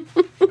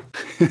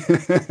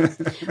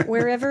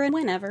 Wherever and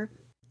whenever.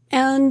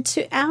 And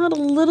to add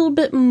a little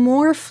bit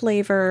more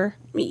flavor,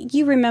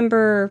 you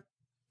remember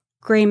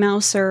Grey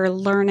Mouser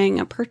learning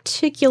a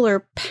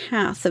particular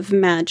path of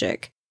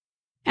magic.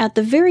 At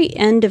the very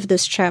end of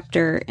this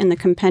chapter in the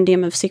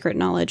Compendium of Secret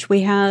Knowledge,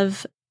 we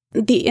have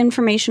the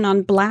information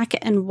on black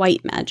and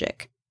white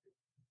magic.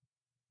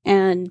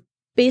 And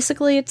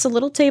basically, it's a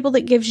little table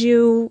that gives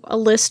you a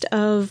list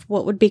of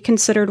what would be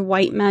considered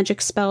white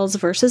magic spells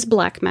versus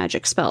black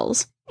magic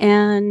spells.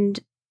 And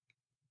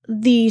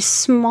the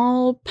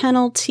small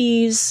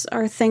penalties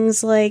are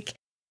things like,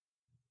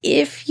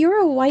 if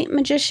you're a white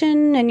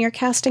magician and you're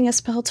casting a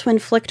spell to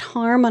inflict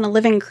harm on a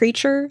living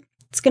creature,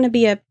 it's going to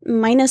be a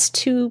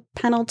 -2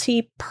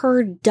 penalty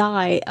per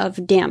die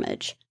of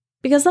damage,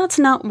 because that's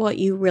not what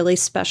you really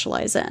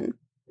specialize in.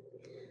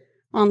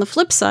 On the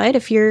flip side,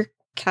 if you're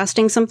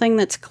casting something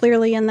that's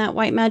clearly in that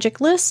white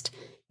magic list,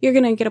 you're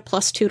going to get a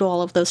 +2 to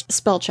all of those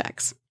spell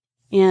checks.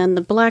 And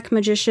the black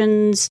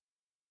magicians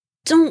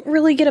don't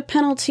really get a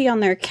penalty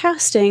on their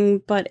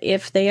casting, but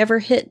if they ever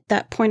hit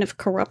that point of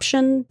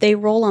corruption, they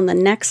roll on the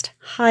next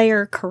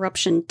higher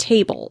corruption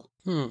table.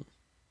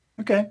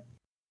 Okay.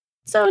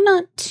 So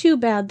not too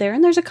bad there.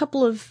 And there's a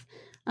couple of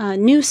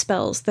new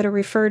spells that are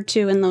referred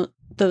to in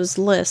those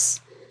lists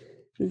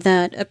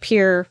that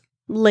appear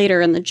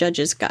later in the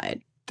judge's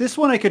guide. This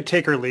one I could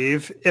take or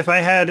leave. If I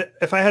had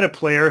a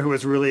player who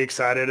was really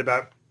excited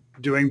about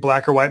doing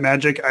black or white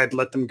magic, I'd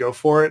let them go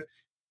for it.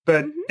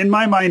 But in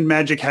my mind,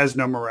 magic has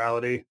no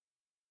morality.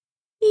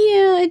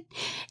 Yeah,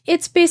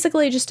 it's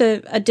basically just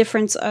a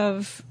difference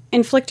of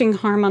inflicting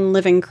harm on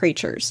living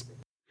creatures.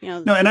 You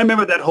know, no, and I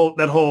remember that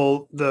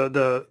whole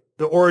the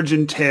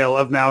origin tale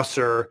of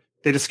Mouser.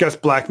 They discuss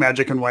black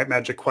magic and white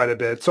magic quite a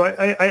bit, so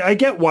I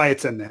get why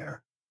it's in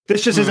there.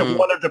 This just isn't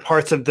one of the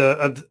parts of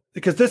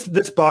because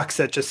this box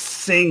set just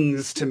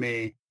sings to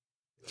me.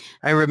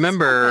 I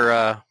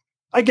remember.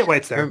 I get why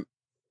it's there.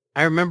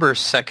 I remember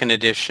second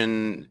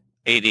edition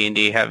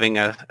AD&D having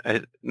a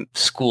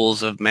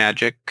schools of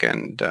magic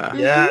and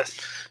yes.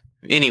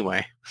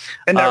 Anyway,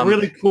 and that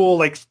really cool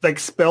like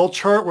spell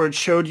chart where it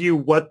showed you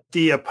what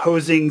the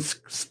opposing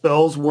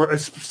spells were,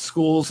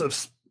 schools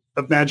of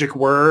magic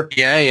were.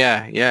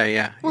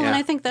 Yeah. Well, and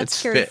I think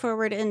that's carried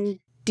forward in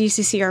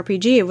DCC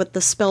RPG with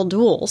the spell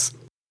duels,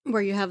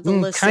 where you have the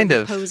list of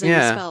opposing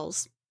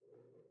spells.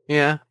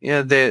 Yeah,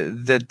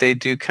 they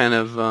do kind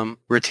of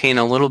retain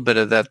a little bit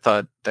of that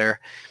thought there.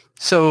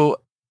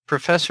 So,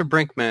 Professor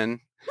Brinkman,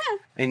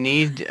 I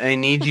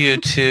need you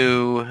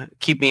to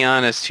keep me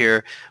honest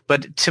here.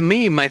 But to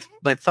me, my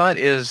thought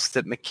is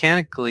that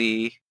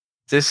mechanically,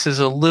 this is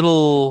a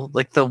little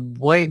like the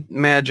white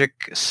magic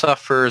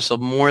suffers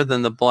more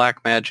than the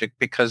black magic,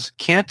 because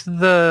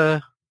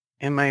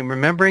am I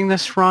remembering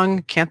this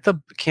wrong?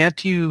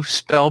 Can't you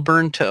spell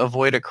burn to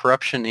avoid a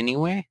corruption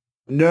anyway?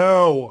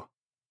 No.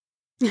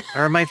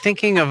 Or am I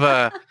thinking of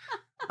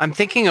I'm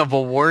thinking of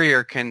a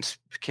warrior can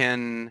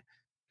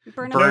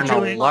burn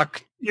a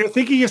luck. You're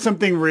thinking of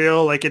something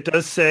real, like it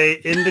does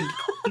say in the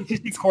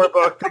DCC core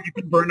book that you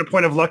can burn a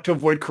point of luck to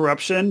avoid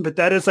corruption, but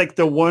that is like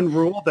the one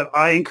rule that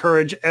I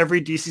encourage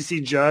every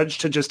DCC judge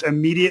to just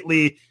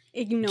immediately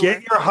ignore.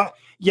 Get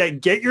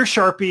your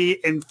Sharpie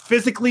and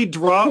physically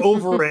draw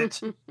over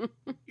it.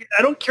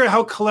 I don't care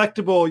how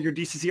collectible your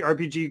DCC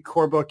RPG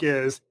core book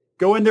is.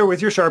 Go in there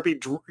with your Sharpie,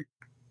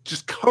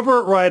 just cover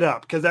it right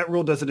up, because that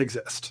rule doesn't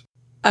exist.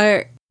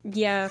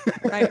 Yeah,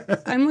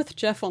 I'm with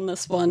Jeff on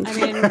this one. I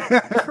mean,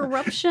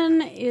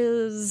 corruption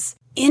is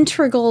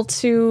integral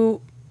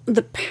to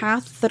the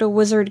path that a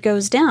wizard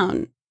goes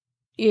down.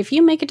 If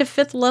you make it to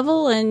 5th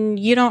level and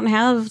you don't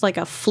have, like,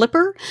 a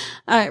flipper,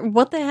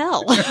 what the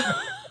hell?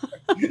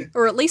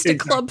 Or at least a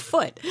club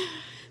foot.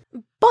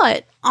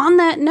 But, on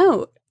that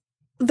note,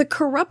 the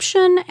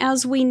corruption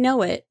as we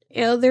know it,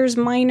 there's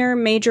minor,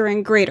 major,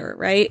 and greater,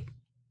 right?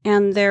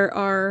 And there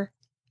are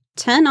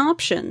 10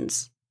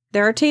 options.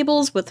 There are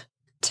tables with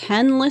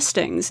 10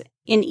 listings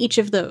in each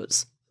of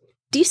those.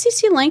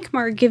 DCC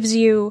Lankhmar gives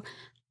you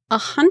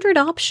 100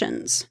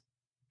 options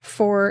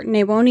for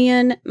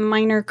Newonian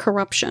minor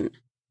corruption.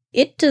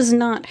 It does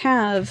not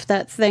have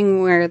that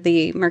thing where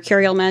the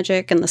mercurial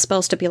magic and the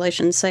spell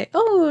stipulations say,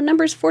 oh,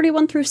 numbers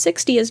 41 through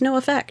 60 is no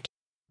effect.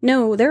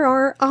 No, there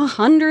are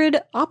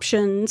 100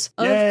 options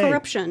of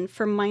corruption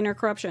for minor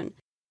corruption.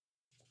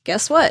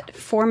 Guess what?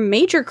 For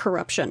major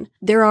corruption,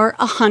 there are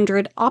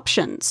 100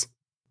 options.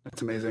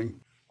 That's amazing.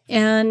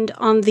 And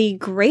on the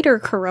greater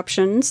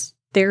corruptions,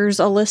 there's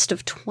a list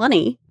of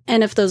 20.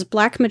 And if those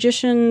black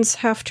magicians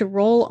have to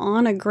roll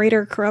on a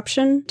greater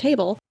corruption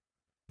table,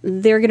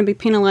 they're going to be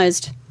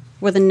penalized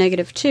with a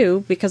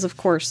 -2 because, of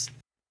course,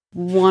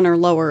 1 or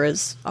lower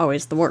is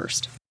always the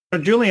worst. So,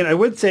 Julian, I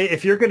would say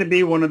if you're going to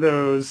be one of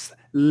those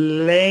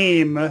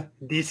lame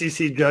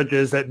DCC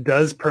judges that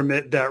does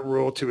permit that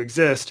rule to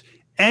exist,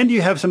 and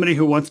you have somebody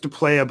who wants to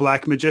play a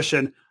black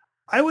magician,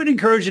 I would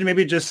encourage you to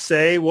maybe just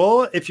say,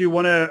 well, if you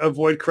want to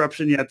avoid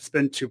corruption, you have to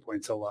spend 2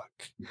 points of luck.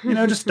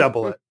 Just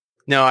double it.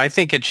 No, I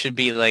think it should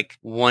be like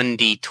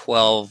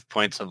 1d12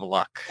 points of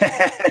luck.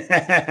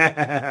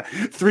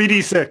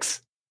 3d6.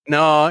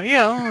 No,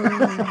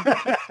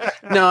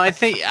 no, I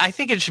think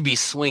it should be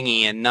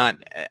swingy and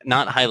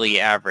not highly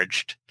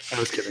averaged. I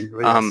was kidding.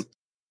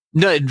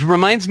 No, it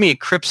reminds me of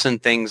Crips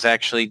and Things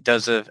actually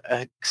does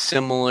a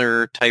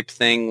similar type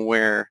thing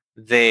where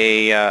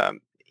they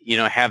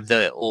have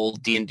the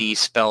old D&D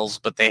spells,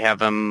 but they have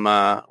them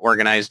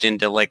organized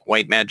into like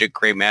white magic,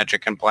 gray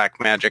magic, and black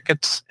magic.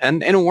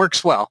 And it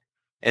works well.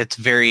 It's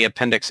very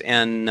Appendix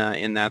N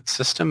in that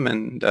system,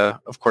 and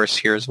of course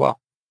here as well.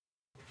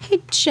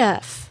 Hey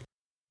Jeff.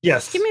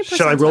 Yes. Give me a percentile.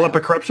 Shall I roll up a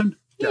corruption?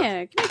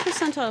 Yeah, give me a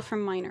percentile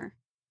from minor,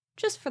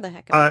 just for the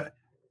heck of it.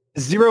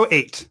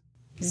 0.8.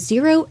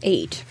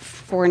 0.8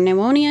 for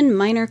Newonian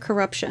minor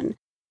corruption.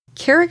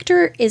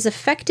 Character is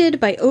affected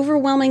by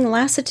overwhelming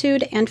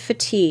lassitude and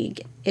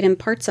fatigue. It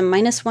imparts a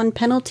 -1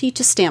 penalty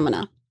to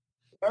stamina.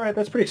 All right,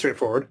 that's pretty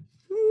straightforward.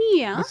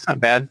 Yeah. That's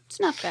not bad. It's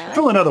not bad.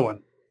 Fill another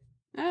one.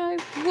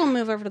 We'll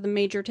move over to the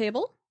major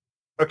table.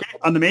 Okay,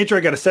 on the major,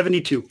 I got a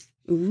 72.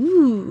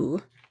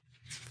 Ooh.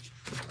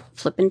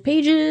 Flipping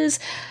pages.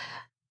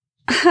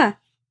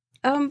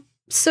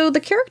 So the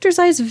character's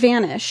eyes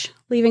vanish,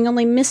 leaving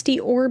only misty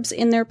orbs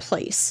in their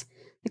place.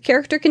 The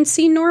character can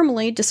see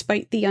normally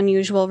despite the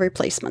unusual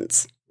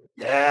replacements.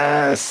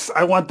 Yes,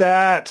 I want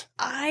that.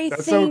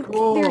 That's so think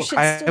cool. there should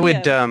still be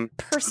a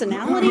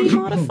personality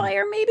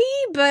modifier, maybe,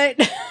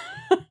 but...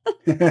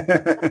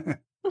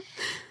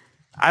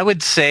 I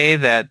would say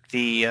that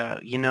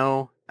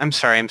I'm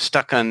sorry, I'm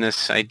stuck on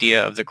this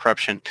idea of the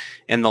corruption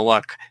and the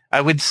luck.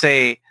 I would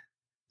say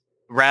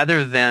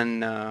rather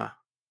than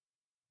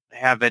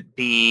have it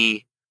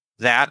be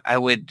that, I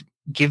would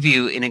give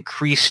you an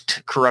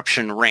increased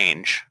corruption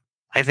range.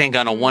 I think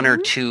on a 1 or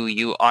 2,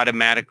 you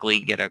automatically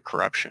get a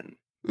corruption.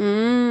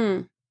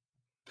 Mm.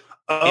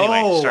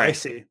 Anyway, sorry. I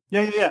see.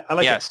 Yeah. I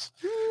like yes.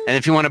 And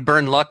if you want to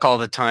burn luck all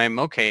the time,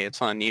 okay,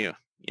 it's on you,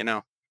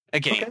 Okay,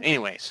 Okay.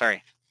 Anyway,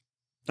 sorry.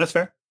 That's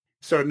fair.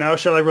 So now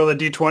shall I roll a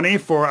d20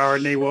 for our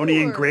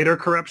Nawonian greater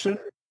corruption?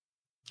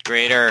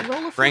 Greater.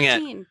 Roll a 14. Bring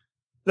it.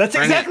 That's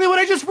Bring exactly what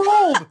I just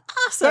rolled.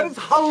 Awesome. That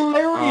is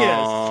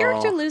hilarious. Oh.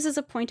 Character loses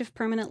a point of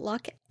permanent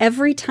luck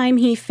every time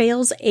he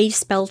fails a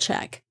spell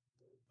check.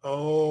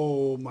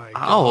 Oh my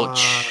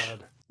Ouch.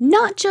 god.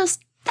 Not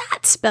just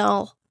that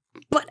spell,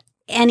 but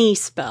any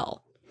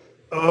spell.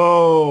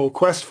 Oh,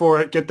 quest for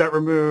it. Get that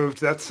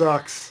removed. That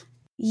sucks.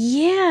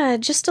 Yeah,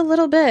 just a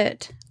little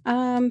bit.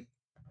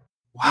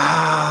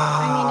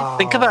 Wow.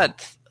 Think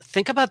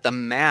about the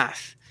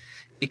math,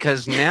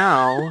 because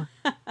now,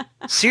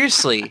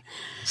 seriously,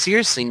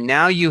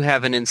 now you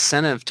have an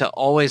incentive to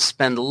always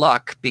spend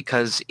luck,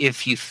 because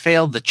if you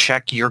fail the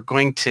check, you're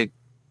going to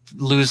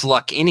lose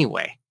luck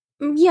anyway.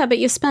 Yeah, but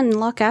you spend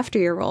luck after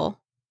your roll.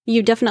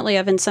 You definitely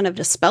have incentive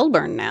to spell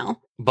burn now.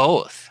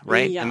 Both,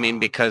 right? Yeah. I mean,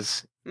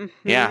 because, Mhm.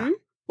 yeah.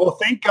 Well,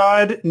 thank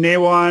God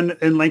Nawan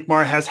and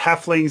Lankhmar has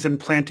halflings and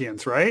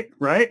plantians, right?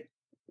 Right?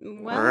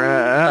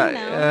 Well,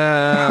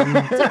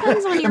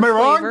 depends on your Am I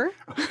wrong? flavor.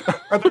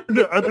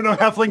 Are there no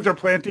halflings or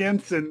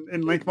plantians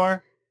in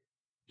Lankhmar?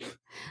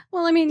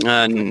 Well, I mean,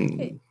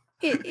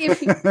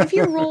 if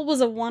your roll was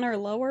a 1 or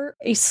lower,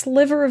 a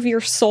sliver of your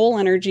soul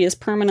energy is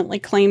permanently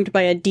claimed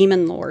by a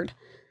demon lord.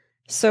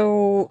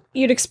 So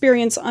you'd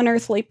experience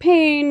unearthly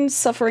pain,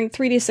 suffering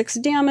 3d6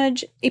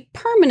 damage, a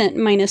permanent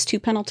 -2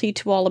 penalty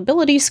to all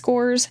ability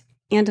scores,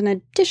 and an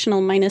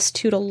additional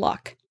 -2 to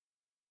luck.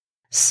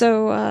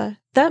 So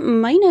that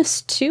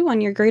 -2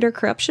 on your greater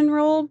corruption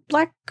roll,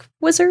 Black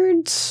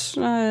Wizards,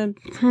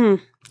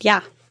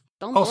 yeah.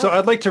 Also,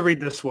 I'd like to read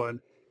this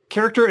one.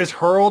 Character is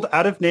hurled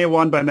out of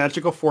Nawan by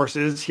magical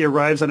forces. He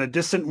arrives on a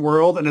distant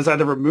world and is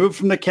either removed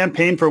from the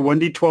campaign for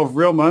 1d12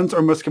 real months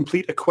or must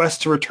complete a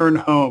quest to return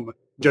home.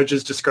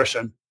 Judge's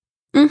discretion.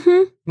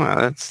 Mm-hmm.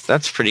 Well,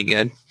 that's pretty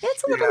good.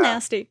 It's a little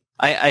nasty.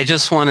 I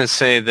just want to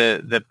say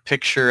the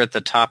picture at the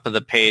top of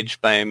the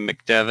page by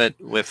McDevitt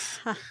with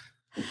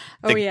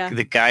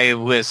the guy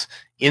with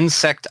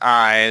insect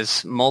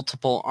eyes,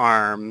 multiple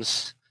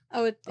arms.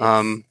 Oh, it's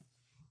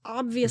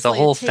obviously the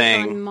whole a take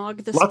thing. on Mog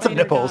the Lots of Spider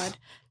nipples. God.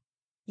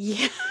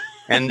 Yeah.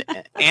 and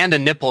a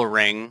nipple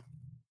ring.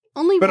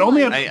 Only But one.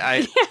 only on,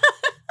 Yeah.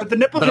 but the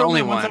nipples But are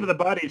only only on one one. side of the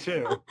body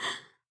too.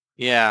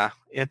 Yeah,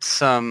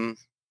 it's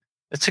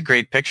a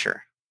great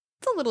picture.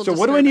 It's a little So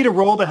what do I need to disturbing.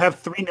 roll to have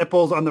 3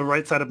 nipples on the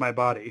right side of my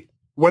body?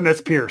 One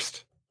that's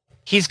pierced.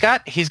 He's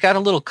got a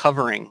little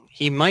covering.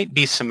 He might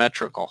be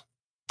symmetrical.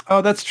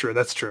 Oh, that's true.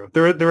 That's true.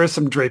 There is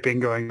some draping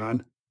going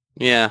on.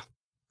 Yeah,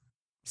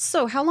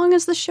 So how long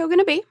is this show going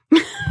to be?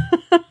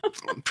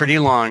 pretty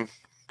long.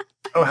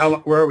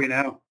 Oh, where are we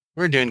now?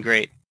 We're doing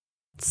great.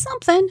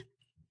 Something.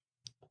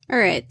 All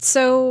right,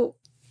 so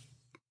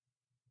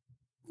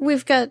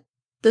we've got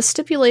the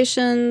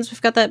stipulations,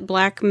 we've got that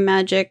black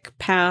magic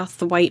path,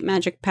 the white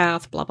magic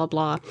path, blah, blah,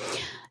 blah.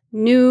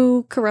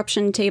 New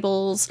corruption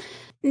tables.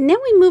 Now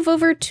we move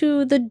over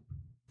to the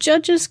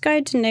Judge's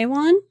Guide to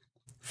Nawan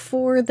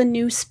for the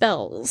new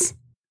spells.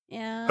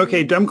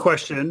 Okay, dumb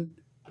question.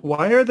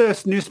 Why are there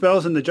new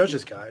spells in the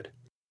Judge's Guide?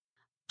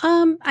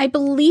 I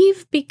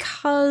believe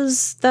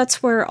because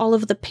that's where all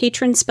of the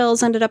patron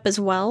spells ended up as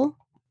well.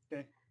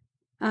 Okay.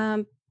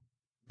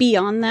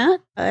 Beyond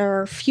that,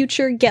 our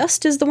future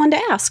guest is the one to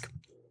ask.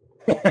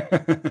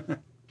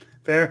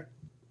 Fair.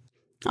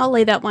 I'll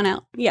lay that one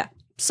out. Yeah.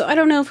 So I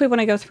don't know if we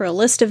want to go through a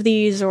list of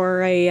these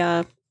or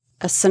a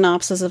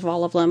synopsis of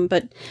all of them,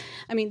 but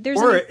I mean, there's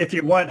if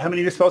you want, how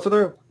many new spells are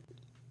there?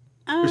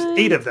 There's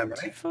 8 of them,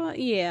 right?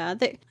 Yeah.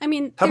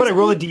 How about I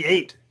roll a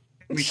d8?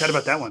 We chat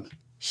about that one.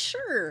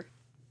 Sure.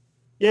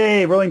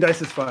 Yay, rolling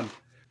dice is fun.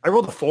 I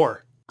rolled a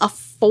 4. A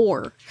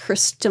 4.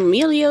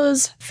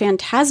 Christomelia's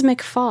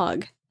Phantasmic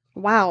Fog.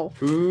 Wow.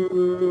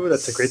 Ooh,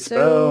 that's a great So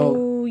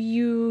spell.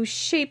 you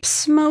shape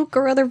smoke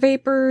or other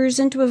vapors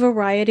into a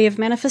variety of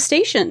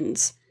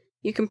manifestations.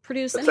 You can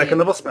produce A second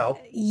level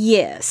spell.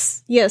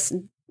 Yes.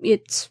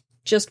 It's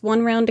just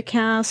 1 round to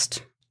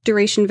cast.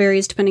 Duration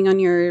varies depending on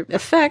your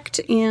effect,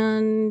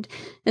 and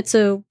it's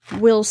a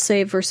will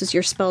save versus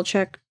your spell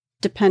check,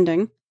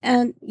 depending.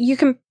 And you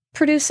can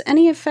produce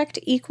any effect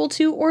equal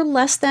to or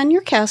less than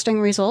your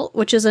casting result,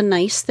 which is a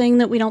nice thing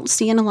that we don't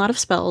see in a lot of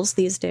spells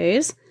these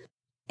days.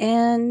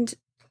 And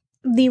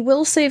the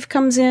will save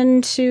comes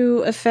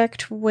into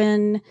effect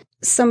when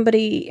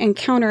somebody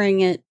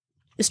encountering it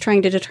is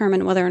trying to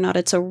determine whether or not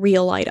it's a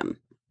real item.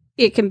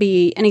 It can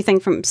be anything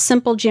from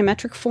simple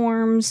geometric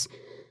forms,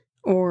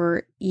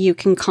 or you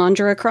can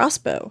conjure a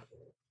crossbow.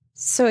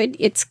 So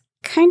it's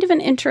kind of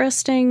an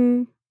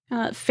interesting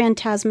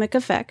phantasmic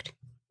effect.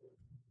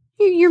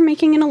 You're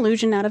making an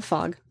illusion out of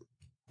fog.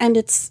 And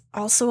it's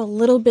also a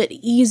little bit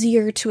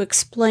easier to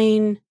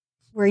explain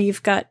where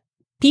you've got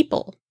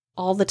people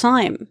all the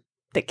time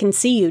that can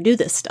see you do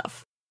this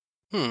stuff.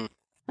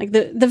 Like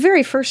the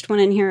very first one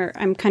in here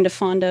I'm kind of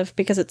fond of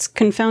because it's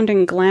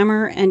confounding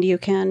glamour, and you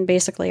can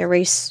basically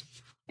erase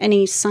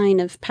any sign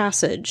of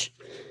passage.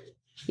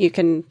 You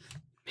can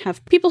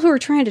have people who are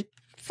trying to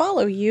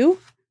follow you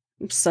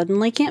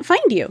suddenly can't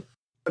find you.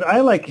 What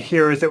I like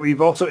here is that we've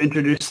also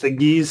introduced the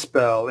Geese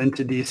spell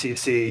into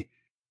DCC,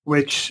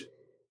 which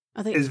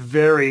is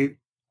very...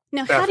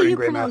 Now, how do you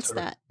pronounce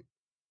that?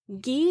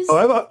 Geese?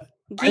 Oh,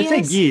 I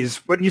say Geese.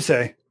 What do you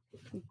say?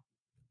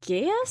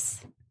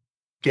 Gaius?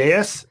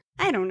 Gaius?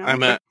 I don't know.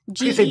 What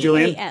do you say,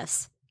 Julian?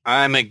 G-E-A-S.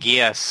 I'm a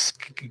Gaius.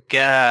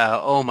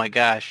 Oh my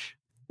gosh.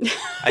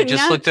 I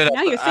just looked it up.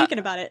 Now you're thinking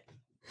about it.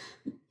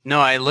 No,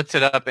 I looked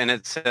it up and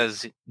it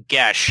says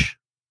Gesh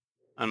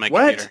on my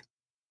computer.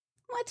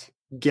 What?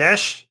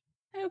 Gesh?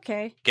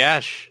 Okay.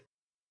 Gesh.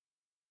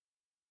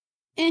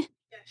 Gesh.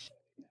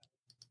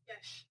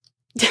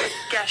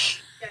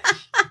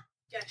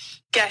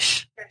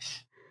 Gesh.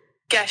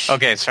 Gesh.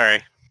 Okay,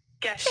 sorry.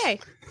 Gesh. Okay.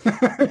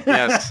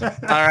 Yes.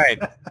 All right.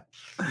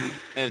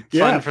 It's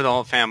fun for the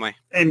whole family.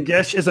 And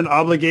Gesh is an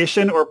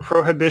obligation or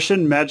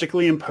prohibition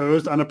magically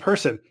imposed on a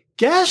person.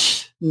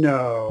 Gesh?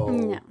 No.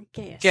 No,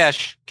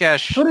 Gesh.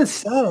 Gesh. That's what it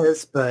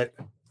says, but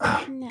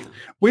no.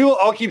 We will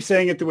all keep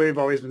saying it the way we've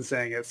always been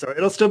saying it. So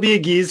it'll still be a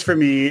Geese for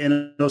me,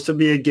 and it'll still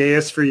be a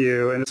Gaius for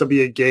you, and it'll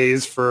be a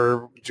Gaze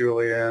for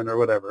Julian or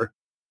whatever.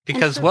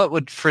 Because what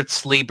would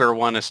Fritz Lieber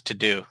want us to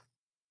do?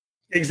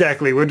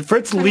 Exactly. Would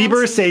Fritz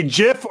Lieber say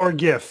GIF or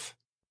GIF?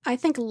 I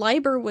think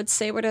Lieber would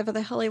say whatever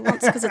the hell he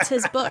wants because it's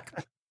his book.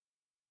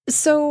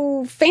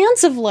 So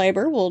fans of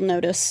Lieber will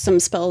notice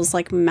some spells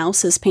like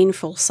Mouse's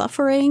Painful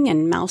Suffering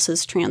and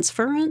Mouse's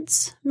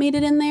Transference made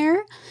it in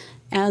there,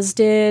 as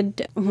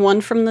did one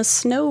from the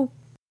Snow...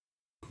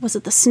 Was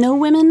it the Snow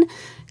Women?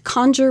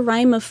 Conjure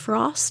Rime of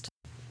Frost?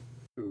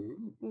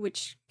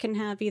 Which can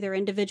have either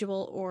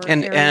individual or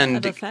area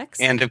of effects.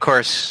 And of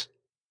course,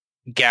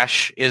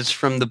 Gash is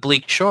from the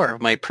Bleak Shore,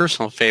 my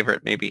personal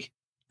favorite, maybe.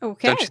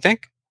 Okay. Don't you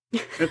think?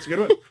 That's a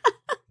good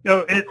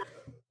one.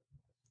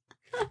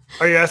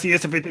 Are you asking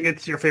us if we think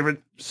it's your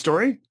favorite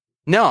story?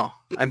 No,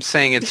 I'm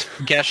saying it's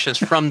Gesh is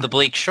from the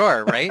Bleak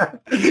Shore, right?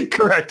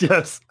 Correct,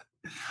 yes.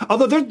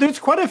 Although there's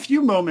quite a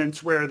few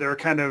moments where they're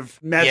kind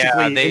of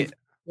magically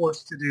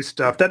forced to do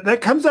stuff.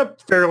 That comes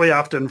up fairly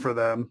often for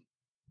them.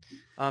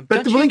 But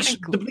the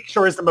Bleak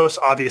Shore is the most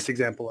obvious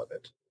example of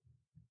it.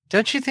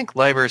 Don't you think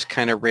Lieber is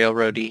kind of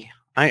railroady?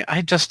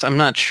 I'm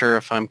not sure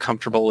if I'm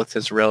comfortable with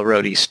his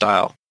railroady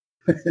style.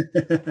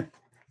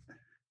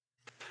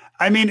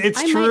 I mean,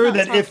 it's true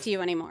that talk to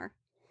you anymore.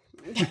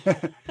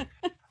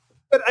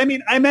 But I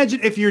mean, I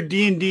imagine if your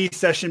D&D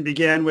session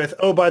began with,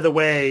 oh, by the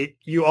way,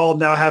 you all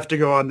now have to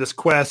go on this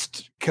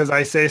quest because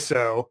I say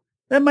so,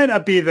 that might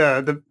not be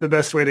the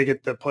best way to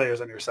get the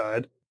players on your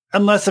side.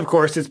 Unless, of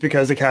course, it's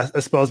because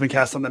a spell has been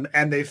cast on them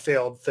and they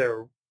failed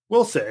their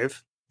will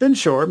save. Then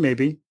sure,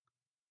 maybe.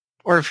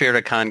 Or if you're at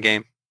a con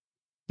game.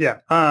 Yeah.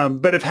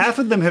 But if half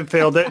of them have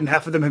failed it and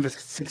half of them have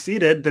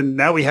succeeded, then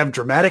now we have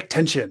dramatic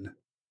tension.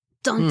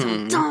 Dun,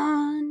 dun,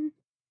 dun.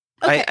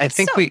 Okay, I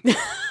think we...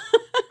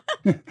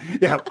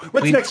 Yeah.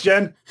 What's next,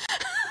 Jen?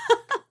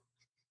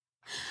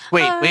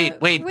 Wait.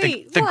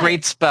 The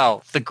great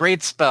spell. The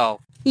great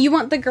spell. You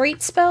want the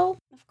great spell?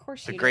 Of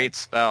course you do. The great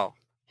spell.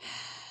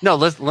 No,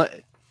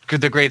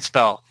 the great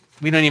spell.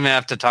 We don't even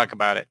have to talk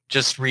about it.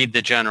 Just read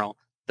the general.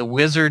 The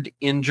wizard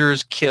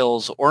injures,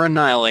 kills, or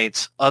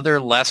annihilates other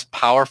less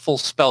powerful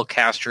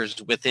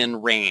spellcasters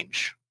within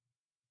range.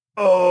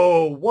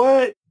 Oh,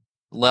 what?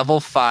 Level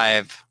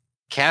 5.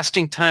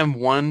 Casting time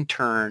 1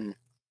 turn.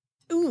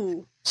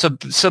 Ooh. So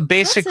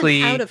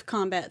basically... That's an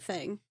out-of-combat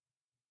thing.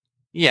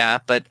 Yeah,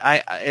 but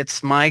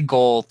it's my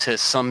goal to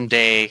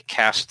someday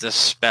cast this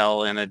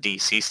spell in a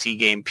DCC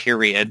game,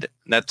 period.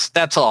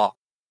 That's all.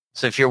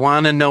 So if you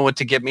want to know what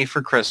to get me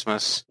for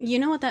Christmas... You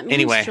know what that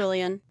means,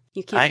 Julian.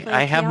 You can't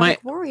play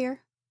Chaotic Warrior.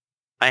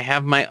 I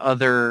have my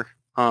other...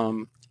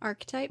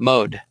 archetype?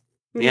 Mode.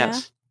 Yeah.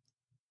 Yes.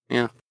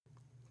 Yeah.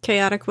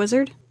 Chaotic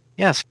Wizard?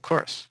 Yes, of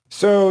course.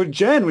 So,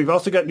 Jen, we've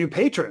also got new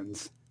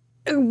patrons.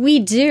 We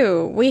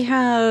do. We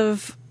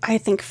have, I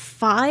think,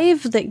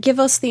 5 that give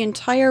us the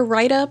entire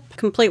write-up,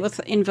 complete with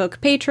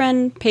Invoke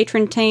Patron,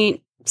 Patron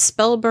Taint,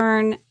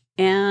 Spellburn,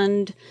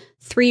 and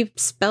 3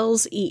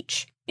 spells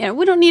each. Yeah,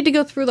 we don't need to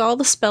go through all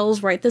the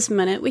spells right this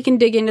minute. We can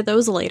dig into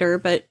those later,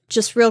 but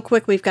just real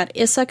quick, we've got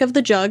Isek of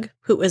the Jug,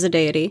 who is a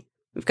deity.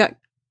 We've got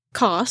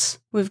Kos.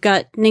 We've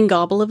got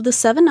Ningobble of the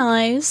 7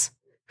 Eyes,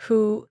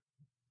 who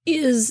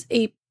is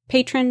a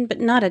patron but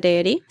not a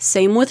deity.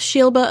 Same with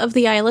Shilba of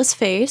the Eyeless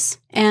Face,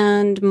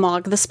 and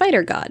Mog the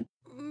Spider God.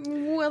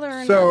 Whether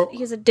or not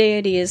he's a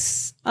deity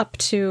is up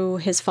to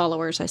his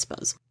followers, I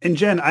suppose. And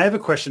Jen, I have a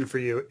question for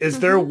you. Is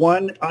there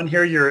one on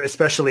here you're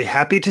especially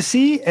happy to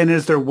see? And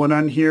is there one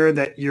on here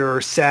that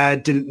you're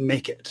sad didn't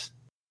make it?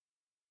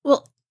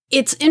 Well,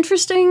 it's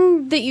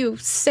interesting that you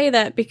say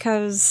that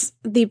because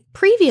the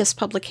previous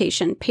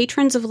publication,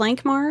 Patrons of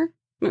Lankhmar,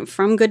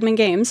 from Goodman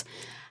Games,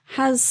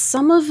 has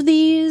some of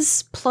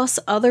these plus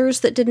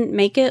others that didn't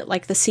make it,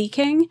 like the Sea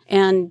King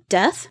and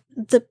Death.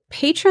 The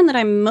patron that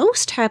I'm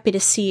most happy to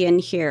see in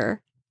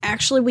here,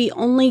 actually we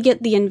only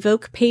get the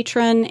Invoke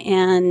patron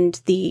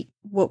and the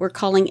what we're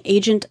calling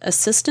Agent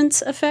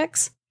Assistance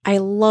effects. I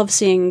love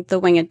seeing the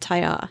Winged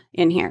Taya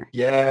in here.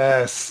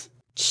 Yes.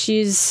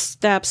 She's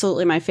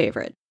absolutely my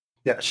favorite.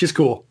 Yeah, she's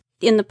cool.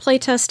 In the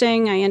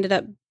playtesting, I ended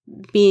up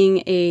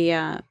being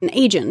an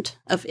agent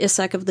of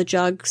Isek of the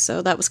Jug,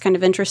 so that was kind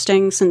of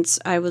interesting since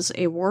I was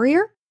a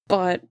warrior,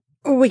 but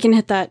we can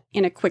hit that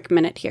in a quick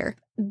minute here.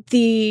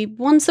 The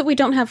ones that we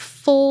don't have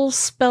full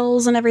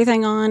spells and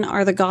everything on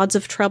are the Gods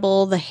of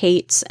Trouble, the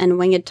Hates, and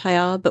Winged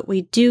Taya, but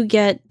we do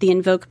get the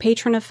Invoke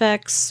patron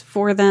effects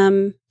for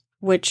them,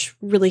 which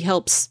really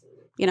helps,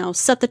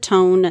 set the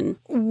tone and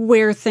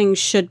where things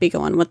should be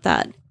going with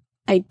that.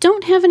 I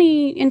don't have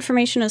any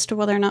information as to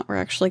whether or not we're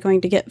actually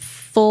going to get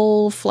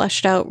full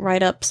fleshed out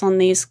write-ups on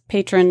these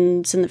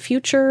patrons in the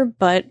future,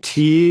 but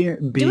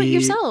TB. Do it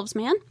yourselves,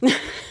 man.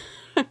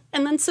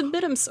 And then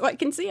submit them so I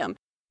can see them.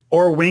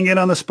 Or wing it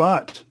on the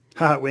spot.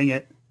 Ha, wing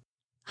it.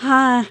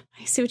 I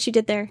see what you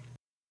did there.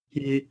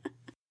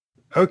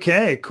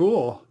 Okay,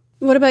 cool.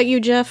 What about you,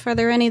 Jeff? Are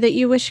there any that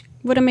you wish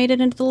would have made it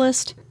into the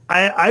list?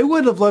 I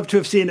would have loved to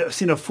have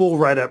seen a full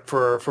write-up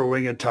for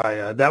Winged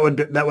Taya.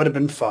 That would have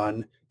been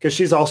fun. Because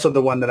she's also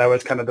the one that I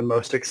was kind of the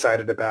most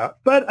excited about.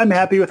 But I'm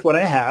happy with what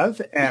I have,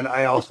 and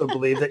I also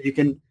believe that you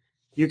can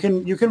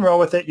roll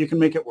with it, you can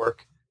make it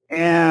work.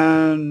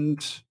 And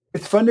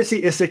it's fun to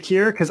see Isek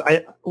here, because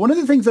one of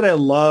the things that I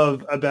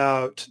love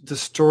about the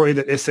story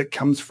that Isek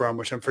comes from,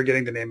 which I'm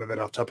forgetting the name of it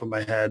off the top of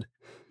my head.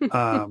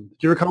 Do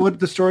you recall what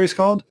the story is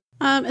called?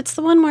 It's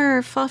the one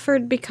where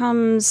Fafhrd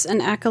becomes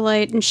an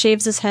acolyte and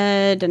shaves his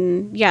head,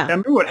 and yeah. I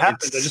remember what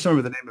happens. I just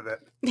remember the name of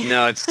it.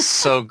 No, it's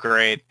so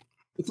great.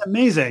 It's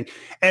amazing.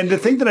 And the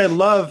thing that I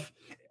love,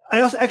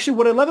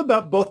 what I love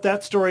about both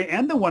that story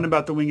and the one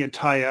about the Winged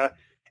Taya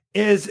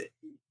is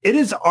it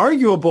is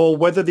arguable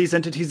whether these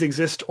entities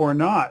exist or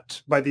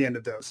not by the end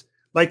of those.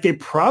 Like they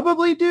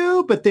probably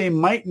do, but they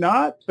might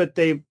not, but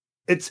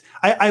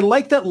I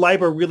like that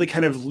Liber really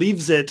kind of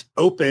leaves it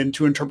open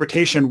to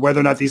interpretation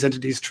whether or not these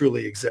entities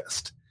truly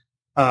exist.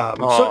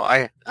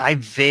 I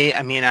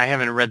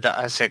haven't read the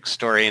Isek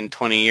story in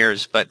 20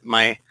 years, but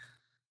I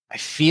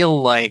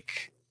feel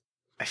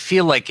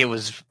like it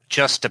was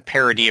just a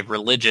parody of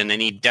religion,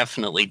 and he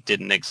definitely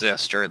didn't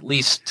exist, or at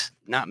least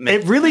not.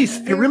 It really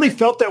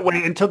felt that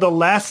way until the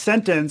last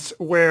sentence,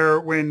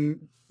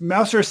 when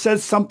Mouser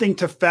says something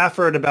to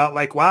Fafhrd about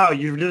like, "Wow,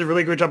 you did a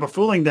really good job of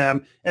fooling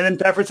them," and then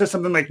Fafhrd says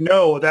something like,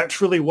 "No, that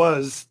truly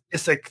was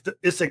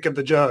Isek of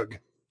the Jug."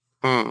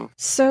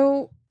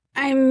 So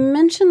I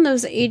mentioned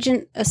those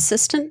agent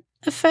assistant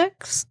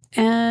effects,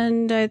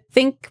 and I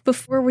think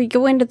before we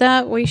go into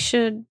that, we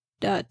should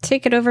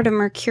take it over to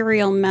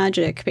Mercurial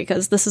Magic,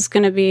 because this is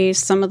going to be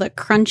some of the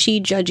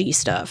crunchy, judgy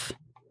stuff.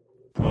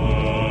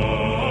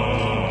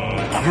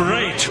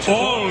 Great,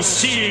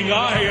 all-seeing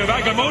eye of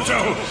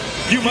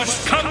Agamotto! You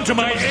must come to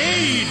my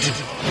aid!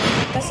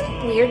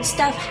 Doesn't weird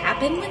stuff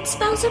happen when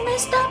spells are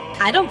messed up?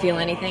 I don't feel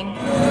anything.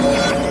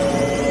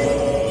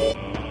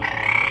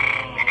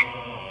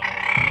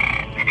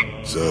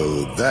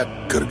 So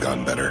that could have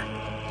gone better.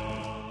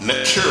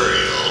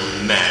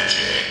 Mercurial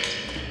Magic.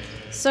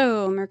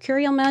 So,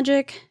 Mercurial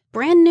Magic,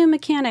 brand new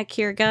mechanic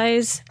here,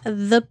 guys.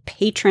 The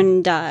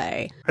Patron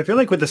Die. I feel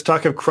like with this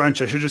talk of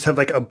crunch, I should just have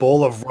like a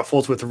bowl of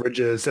Ruffles with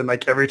ridges, and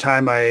like every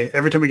time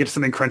we get to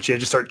something crunchy, I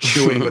just start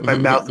chewing with my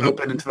mouth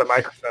open into the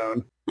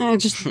microphone. I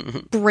just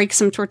break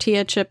some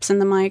tortilla chips in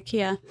the mic,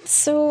 yeah.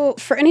 So,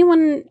 for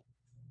anyone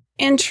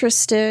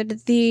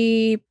interested,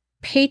 the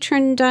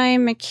Patron Die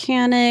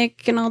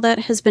mechanic and all that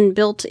has been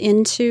built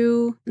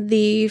into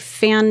the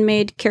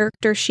fan-made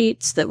character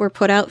sheets that were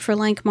put out for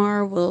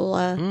Lankhmar.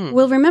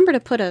 We'll remember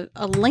to put a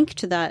link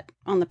to that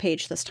on the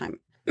page this time.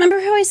 Remember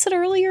how I said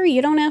earlier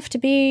you don't have to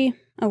be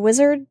a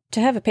wizard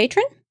to have a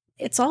patron?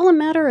 It's all a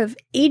matter of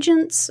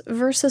agents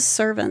versus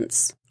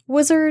servants.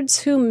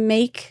 Wizards who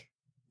make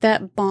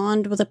that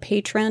bond with a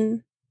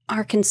patron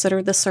are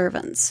considered the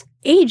servants.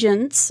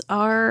 Agents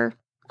are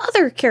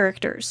other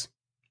characters,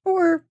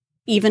 or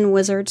even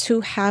wizards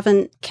who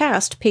haven't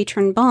cast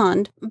Patron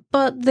Bond,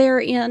 but they're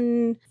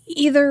in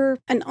either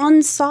an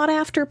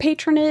unsought-after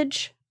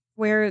patronage,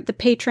 where the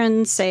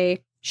patrons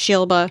say,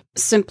 Shilba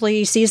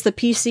simply sees the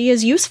PC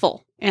as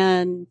useful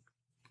and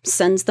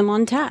sends them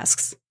on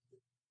tasks.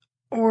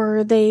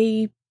 Or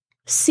they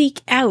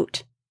seek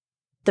out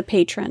the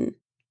patron,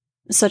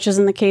 such as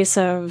in the case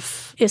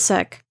of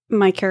Isek.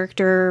 My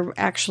character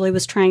actually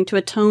was trying to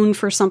atone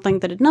for something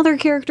that another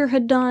character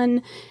had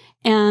done,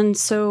 and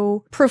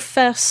so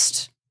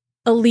professed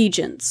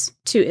allegiance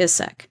to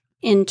Isek.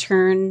 In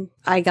turn,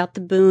 I got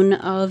the boon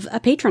of a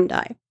patron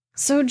die.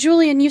 So,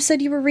 Julian, you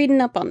said you were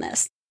reading up on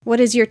this. What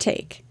is your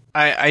take?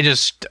 I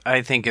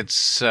think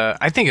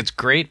it's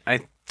great. I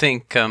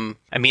think,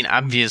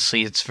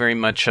 obviously it's very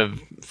much of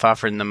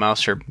Fafhrd and the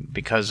Mouser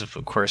because of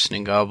course,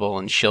 Ningabel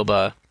and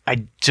Shilba.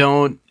 I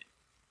don't,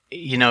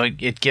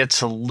 it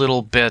gets a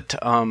little bit,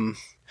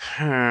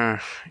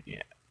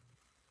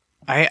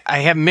 I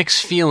have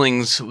mixed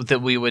feelings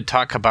that we would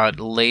talk about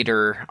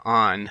later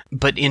on,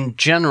 but in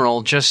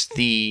general, just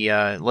the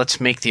let's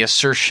make the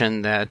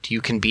assertion that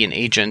you can be an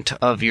agent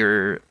of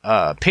your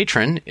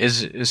patron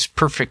is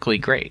perfectly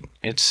great.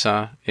 It's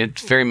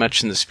very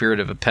much in the spirit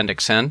of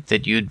Appendix N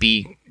that you'd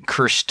be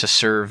cursed to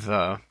serve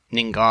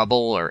Ningabel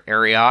or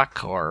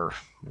Ariok or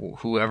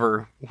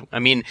whoever. I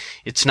mean,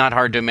 it's not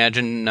hard to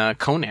imagine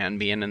Conan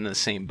being in the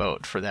same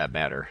boat for that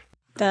matter.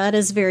 That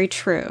is very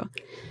true.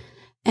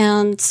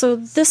 And so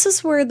this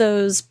is where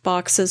those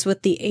boxes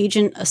with the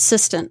agent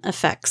assistant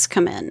effects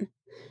come in,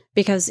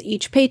 because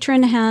each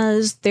patron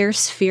has their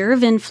sphere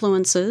of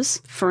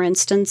influences. For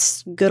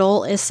instance, good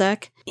old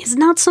Isek is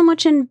not so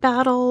much in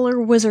battle or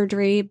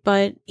wizardry,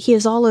 but he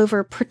is all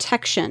over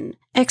protection,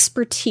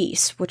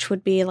 expertise, which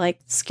would be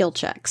like skill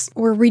checks,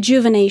 or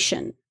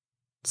rejuvenation,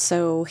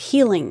 so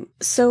healing.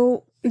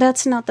 So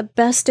that's not the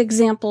best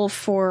example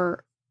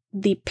for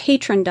the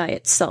patron die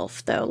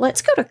itself, though.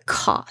 Let's go to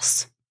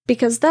Kos,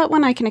 because that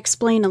one I can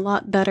explain a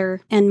lot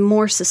better and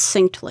more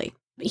succinctly.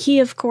 He,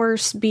 of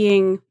course,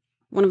 being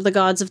one of the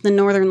gods of the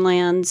Northern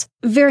Lands,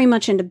 very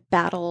much into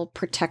battle,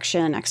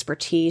 protection,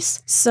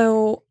 expertise.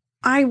 So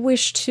I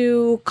wish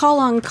to call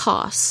on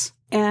Kos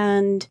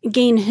and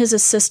gain his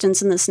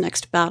assistance in this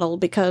next battle,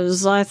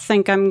 because I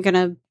think I'm going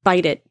to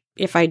bite it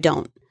if I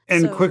don't.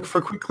 And quick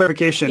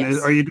clarification,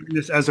 yes. Are you doing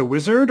this as a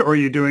wizard, or are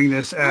you doing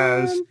this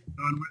as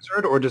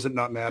non-wizard, or does it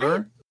not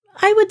matter?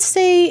 I would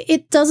say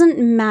it doesn't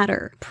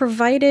matter,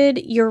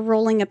 provided you're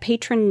rolling a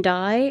patron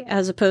die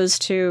as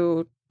opposed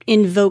to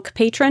invoke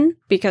patron,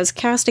 because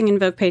casting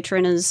invoke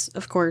patron is,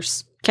 of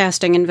course,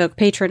 casting invoke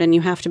patron, and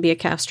you have to be a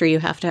caster, you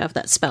have to have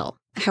that spell.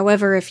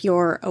 However, if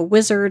you're a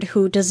wizard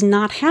who does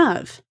not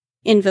have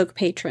invoke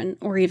patron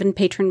or even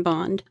patron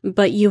bond,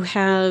 but you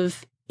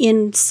have,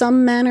 in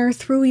some manner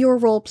through your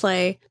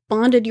roleplay,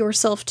 bonded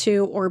yourself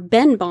to or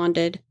been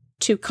bonded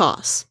to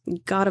Kos,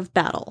 god of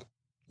battle,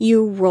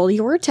 you roll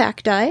your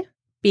attack die,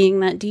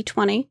 being that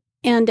d20,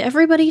 and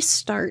everybody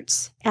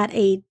starts at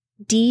a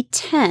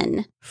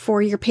d10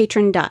 for your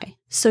patron die.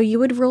 So you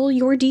would roll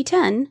your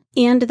d10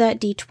 and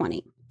that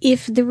d20.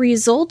 If the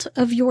result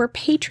of your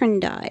patron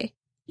die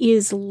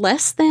is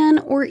less than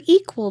or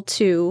equal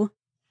to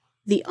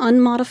the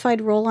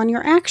unmodified roll on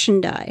your action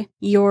die,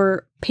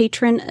 your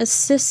patron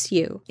assists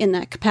you in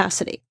that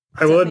capacity.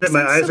 I will admit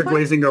my eyes are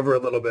glazing over a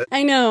little bit.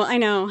 I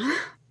know.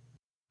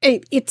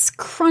 It's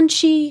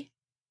crunchy,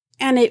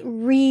 and it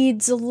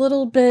reads a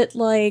little bit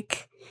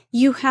like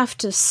you have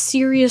to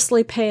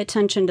seriously pay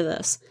attention to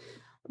this.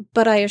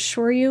 But I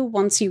assure you,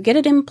 once you get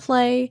it in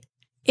play,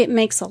 it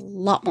makes a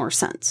lot more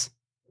sense.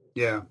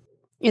 Yeah.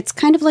 It's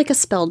kind of like a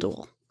spell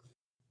duel.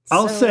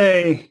 I'll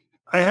say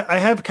I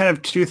have kind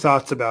of two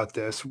thoughts about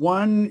this.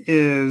 One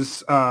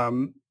is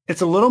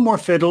it's a little more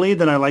fiddly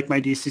than I like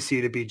my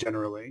DCC to be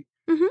generally.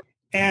 Mm-hmm.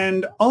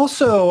 And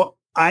also,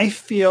 I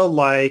feel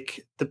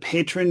like the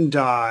patron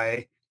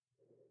die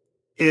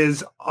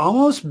is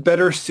almost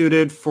better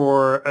suited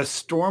for a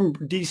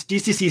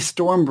DCC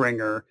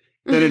Stormbringer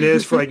than it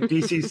is for like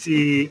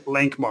DCC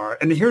Lankhmar.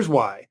 And here's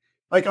why.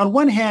 Like on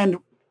one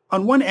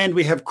end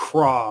we have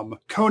Crom,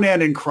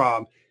 Conan and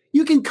Crom.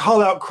 You can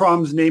call out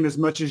Crom's name as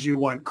much as you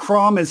want.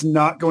 Crom is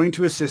not going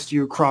to assist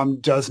you. Crom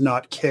does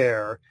not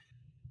care.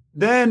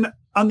 Then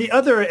on the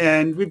other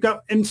end, we've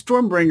got in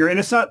Stormbringer, and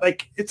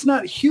it's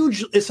not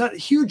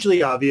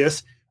hugely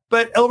obvious,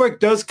 but Elric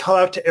does call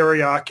out to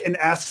Ariok and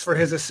asks for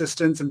his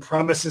assistance and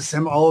promises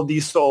him all of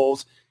these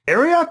souls.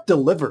 Ariok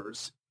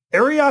delivers.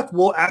 Ariok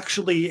will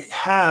actually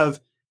have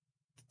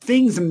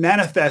things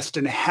manifest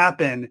and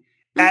happen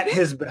at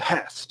his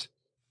behest.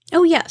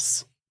 Oh,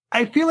 yes.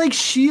 I feel like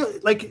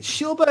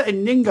Shilba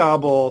and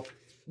Ningabel,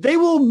 they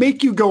will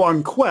make you go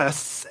on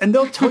quests, and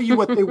they'll tell you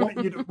what they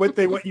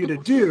want you to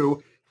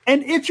do.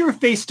 And if you're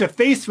face to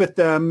face with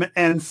them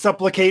and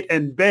supplicate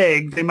and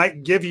beg, they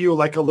might give you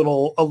like a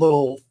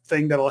little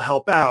thing that'll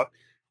help out.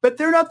 But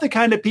they're not the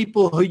kind of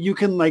people who you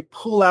can like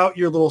pull out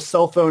your little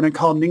cell phone and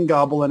call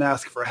Ningabel and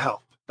ask for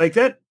help. Like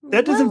that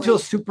doesn't feel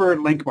super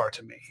Lankhmar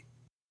to me.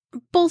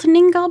 Both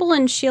Ningabel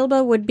and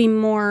Shilba would be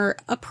more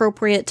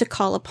appropriate to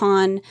call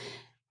upon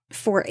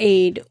for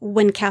aid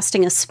when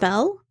casting a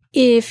spell.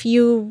 If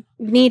you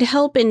need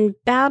help in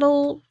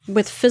battle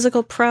with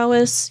physical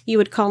prowess, you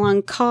would call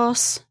on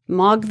Kos,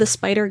 Mog the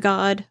Spider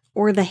God,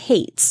 or the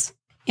hates.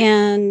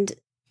 And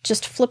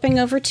just flipping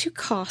over to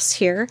costs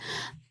here.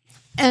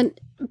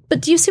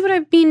 But do you see what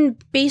I mean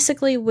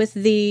basically with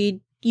you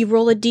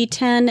roll a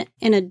d10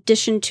 in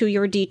addition to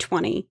your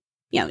d20?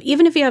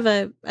 Even if you have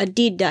a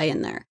deed die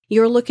in there,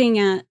 you're looking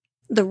at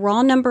the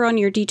raw number on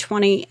your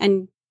d20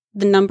 and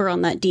the number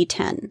on that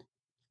d10.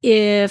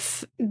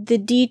 If the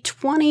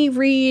d20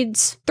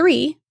 reads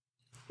 3,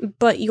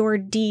 but your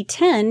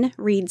d10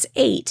 reads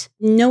 8,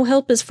 no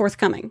help is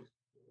forthcoming.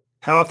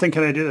 How often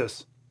can I do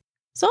this?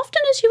 As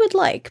often as you would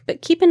like,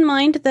 but keep in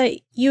mind that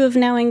you have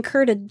now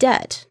incurred a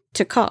debt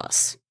to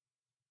costs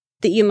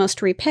that you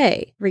must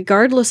repay,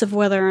 regardless of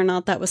whether or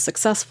not that was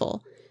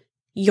successful.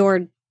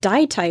 Your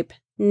die type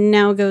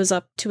now goes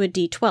up to a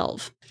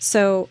d12.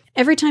 So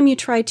every time you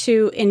try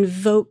to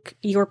invoke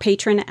your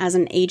patron as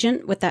an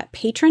agent with that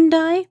patron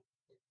die,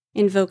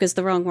 invoke is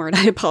the wrong word,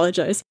 I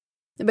apologize.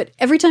 But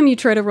every time you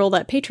try to roll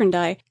that patron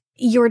die,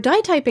 your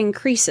die type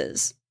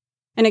increases,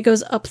 and it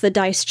goes up the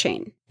dice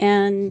chain.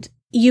 And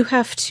you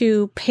have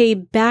to pay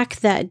back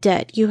that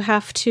debt. You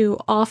have to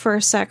offer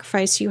a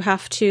sacrifice. You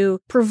have to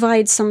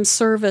provide some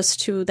service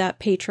to that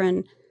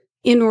patron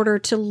in order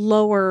to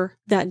lower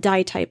that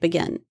die type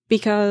again.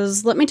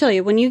 Because let me tell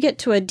you, when you get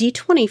to a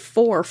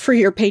d24 for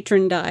your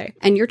patron die,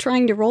 and you're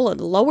trying to roll a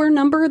lower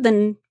number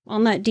than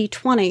on that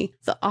d20,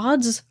 the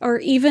odds are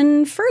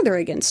even further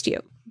against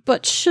you.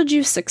 But should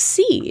you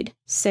succeed,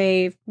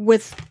 say,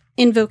 with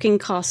invoking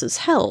Koss's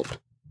help,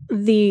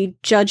 the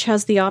judge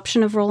has the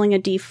option of rolling a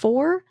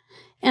d4,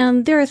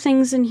 and there are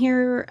things in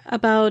here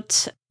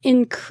about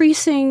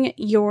increasing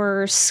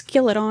your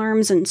skill at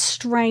arms and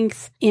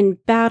strength in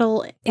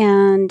battle,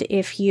 and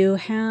if you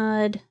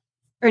had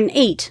an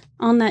 8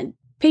 on that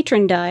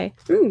patron die,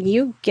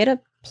 you get a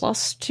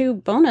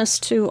 +2 bonus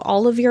to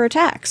all of your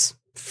attacks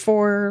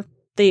for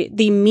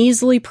the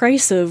measly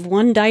price of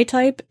 1 die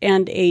type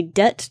and a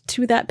debt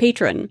to that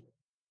patron.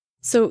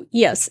 So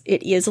yes,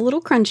 it is a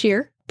little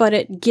crunchier, but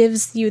it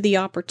gives you the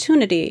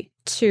opportunity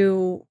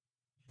to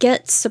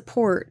get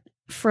support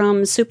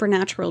from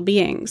supernatural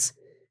beings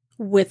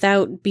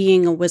without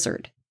being a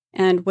wizard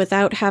and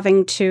without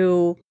having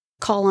to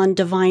call on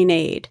divine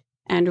aid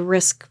and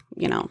risk,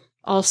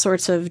 all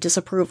sorts of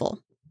disapproval.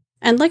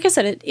 And like I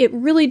said, it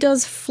really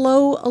does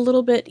flow a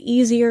little bit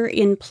easier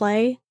in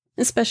play,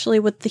 especially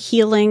with the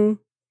healing,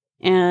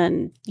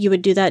 and you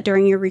would do that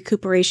during your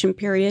recuperation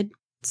period.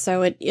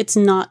 So it's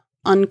not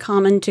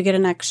uncommon to get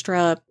an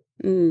extra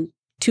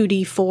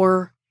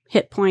 2d4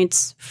 hit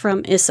points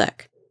from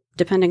Isek,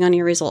 depending on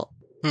your result.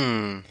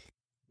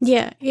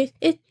 Yeah,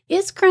 it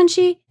is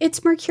crunchy.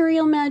 It's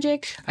mercurial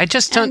magic. I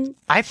just don't.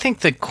 I think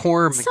the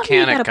core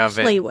mechanic of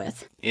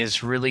it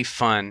is really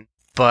fun,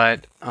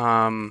 but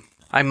I'm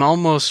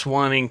almost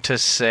wanting to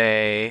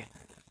say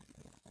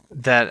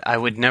that I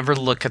would never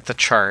look at the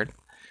chart.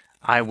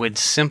 I would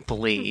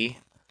simply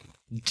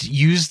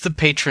use the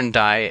patron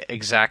die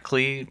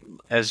exactly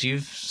as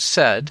you've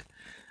said,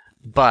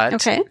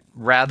 but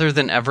rather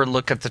than ever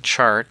look at the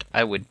chart,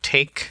 I would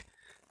take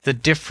the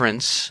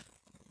difference.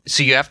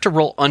 So you have to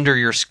roll under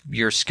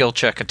your skill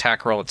check,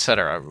 attack roll,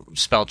 etc.,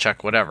 spell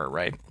check, whatever,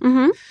 right?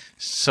 Mm-hmm.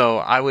 So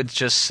I would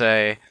just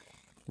say,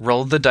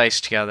 roll the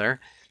dice together.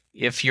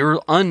 If you're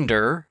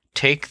under,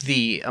 take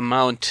the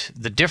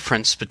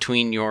difference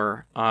between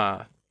your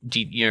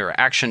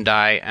action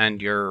die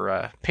and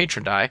your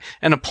patron die,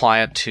 and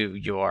apply it to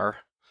your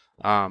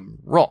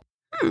roll.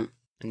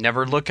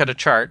 Never look at a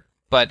chart.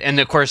 And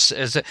of course,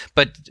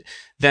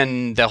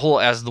 then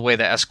the way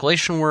the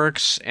escalation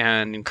works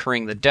and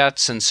incurring the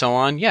debts and so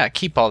on,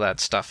 keep all that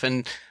stuff.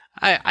 And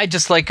I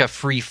just like a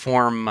free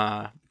form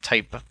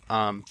type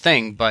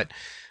thing, but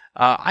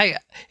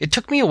it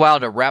took me a while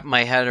to wrap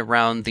my head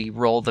around the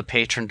roll the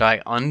patron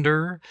die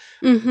under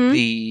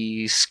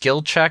the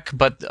skill check,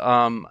 but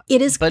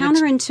it is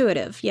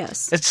counterintuitive.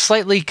 Yes, it's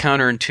slightly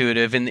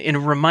counterintuitive, and it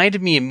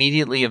reminded me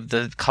immediately of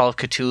the Call of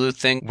Cthulhu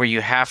thing, where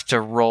you have to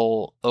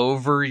roll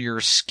over your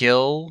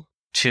skill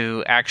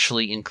to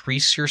actually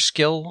increase your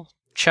skill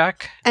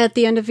check at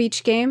the end of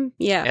each game.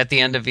 Yeah, at the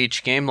end of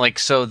each game,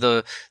 so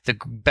the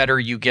better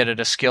you get at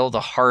a skill,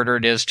 the harder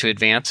it is to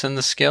advance in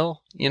the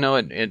skill.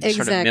 It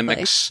sort of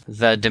mimics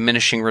the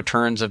diminishing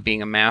returns of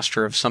being a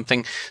master of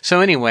something. So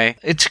anyway,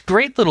 it's a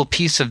great little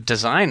piece of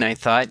design, I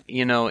thought.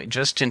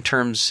 Just in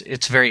terms,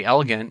 it's very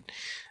elegant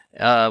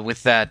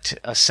with that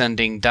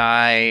ascending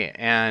die,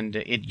 and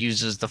it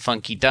uses the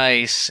funky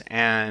dice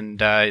and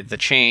the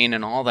chain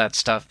and all that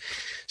stuff.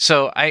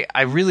 So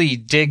I really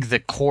dig the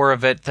core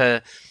of it.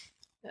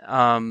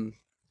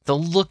 The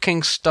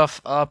looking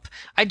stuff up,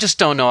 I just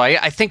don't know.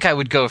 I think I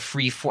would go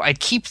free for. I'd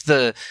keep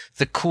the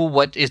cool,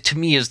 what is, to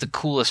me is the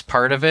coolest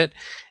part of it,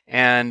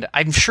 and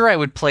I'm sure I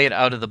would play it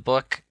out of the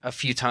book a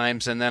few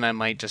times, and then I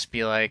might just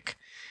be like,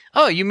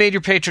 "Oh, you made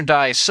your patron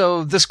die,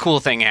 so this cool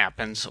thing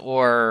happens,"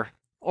 or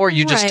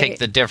you just take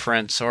the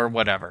difference, or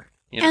whatever.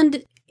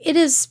 And it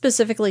is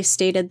specifically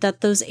stated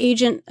that those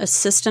agent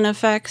assistant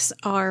effects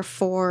are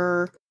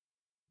for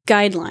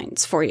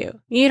guidelines for you.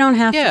 You don't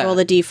have to roll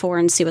the d4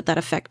 and see what that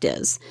effect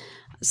is.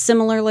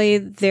 Similarly,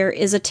 there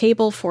is a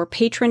table for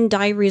patron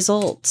die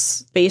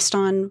results based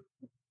on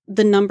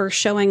the number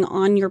showing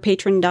on your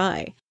patron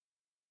die.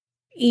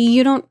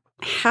 You don't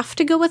have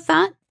to go with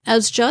that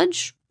as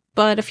judge,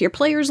 but if your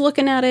player's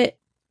looking at it,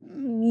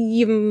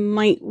 you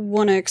might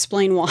want to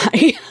explain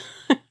why.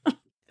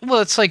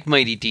 Well, it's like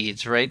Mighty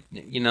Deeds, right?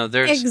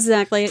 There's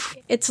exactly.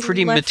 It's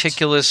pretty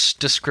meticulous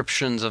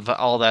descriptions of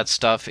all that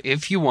stuff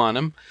if you want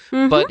them,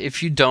 but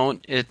if you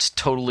don't, it's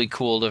totally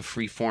cool to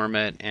freeform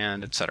it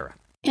and etc.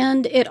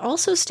 And it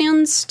also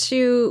stands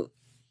to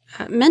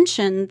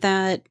mention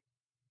that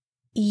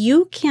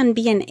you can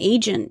be an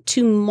agent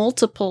to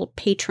multiple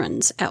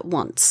patrons at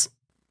once.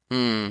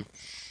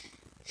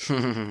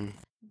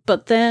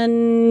 But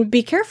then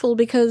be careful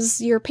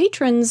because your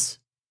patrons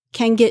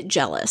can get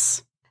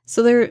jealous.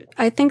 So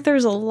I think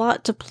there's a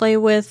lot to play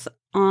with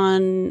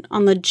on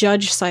the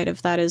judge side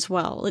of that as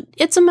well.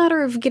 It's a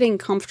matter of getting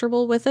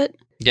comfortable with it.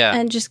 Yeah.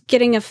 And just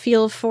getting a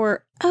feel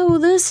for, oh,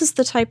 this is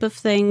the type of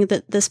thing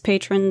that this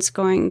patron's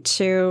going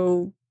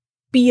to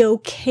be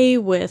okay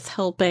with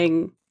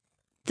helping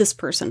this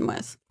person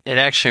with. It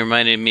actually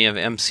reminded me of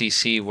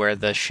MCC, where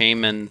the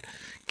shaman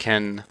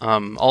can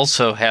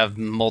also have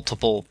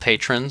multiple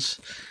patrons.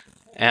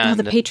 And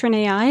the patron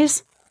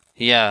AIs?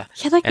 Yeah.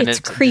 Yeah, that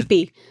gets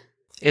creepy.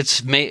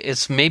 It's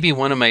maybe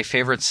one of my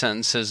favorite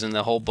sentences in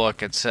the whole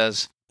book. It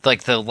says,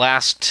 like, the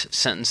last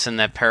sentence in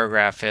that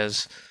paragraph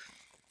is,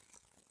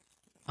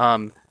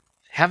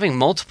 having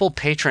multiple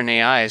patron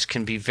AIs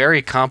can be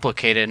very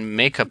complicated and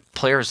make a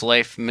player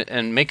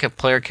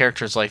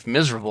character's life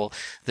miserable.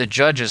 The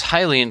judge is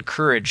highly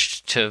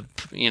encouraged to,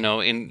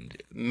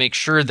 make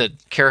sure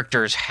that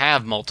characters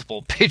have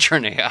multiple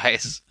patron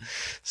AIs.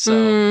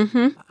 So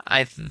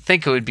I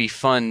think it would be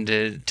fun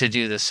to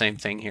do the same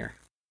thing here.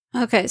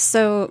 Okay,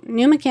 so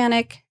new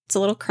mechanic. It's a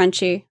little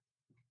crunchy.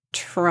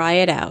 Try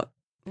it out.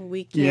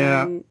 We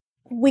can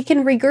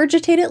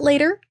regurgitate it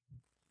later.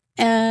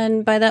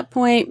 And by that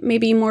point,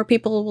 maybe more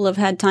people will have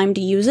had time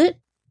to use it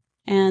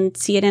and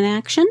see it in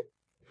action.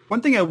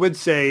 One thing I would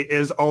say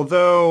is,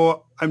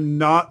 although I'm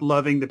not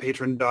loving the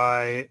patron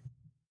die,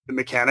 the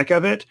mechanic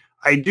of it,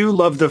 I do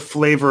love the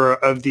flavor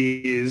of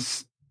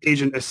these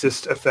agent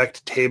assist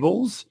effect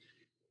tables.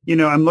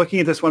 I'm looking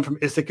at this one from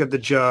Isaac of the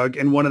Jug,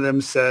 and one of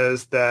them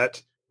says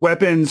that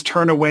weapons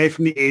turn away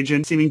from the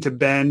agent, seeming to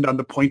bend on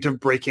the point of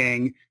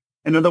breaking.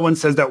 Another one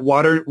says that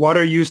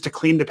water used to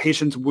clean the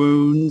patient's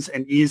wounds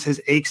and ease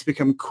his aches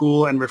become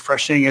cool and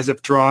refreshing as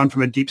if drawn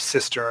from a deep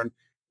cistern.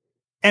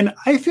 And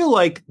I feel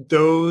like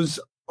those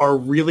are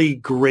really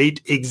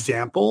great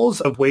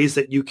examples of ways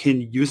that you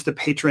can use the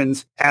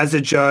patrons as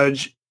a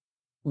judge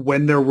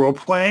when they're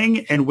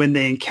role-playing and when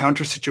they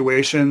encounter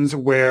situations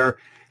where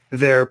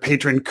their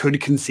patron could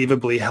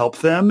conceivably help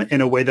them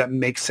in a way that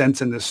makes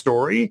sense in the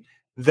story.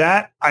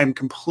 That I'm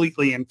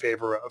completely in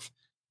favor of.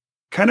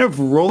 Kind of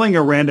rolling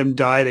a random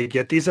die to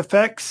get these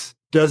effects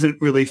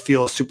doesn't really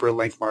feel super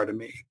Lankhmar to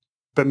me,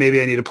 but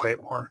maybe I need to play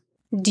it more.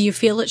 Do you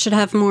feel it should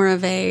have more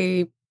of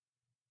a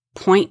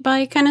point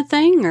buy kind of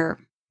thing, or?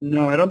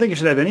 No, I don't think it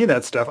should have any of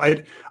that stuff.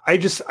 I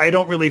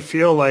don't really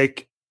feel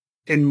like,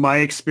 in my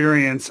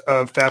experience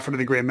of Fafhrd and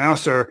the Grey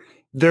Mouser,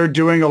 they're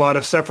doing a lot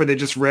of stuff where they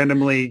just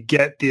randomly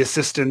get the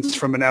assistance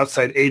from an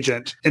outside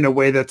agent in a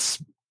way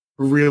that's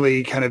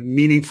really kind of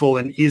meaningful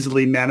and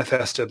easily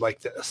manifested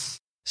like this.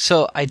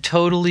 So I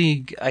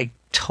totally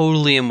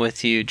am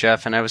with you,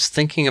 Jeff, and I was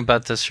thinking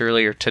about this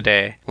earlier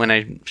today when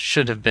I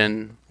should have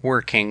been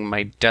working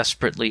my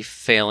desperately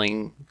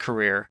failing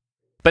career.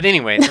 But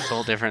anyway, that's a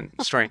whole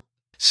different story.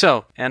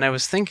 So, and I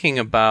was thinking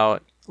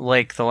about,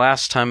 like, the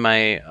last time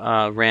I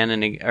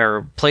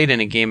played in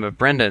a game of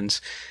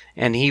Brendan's,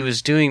 and he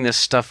was doing this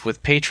stuff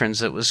with patrons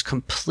that was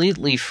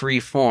completely free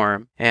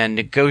form and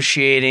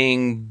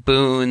negotiating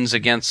boons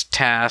against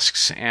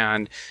tasks,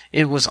 and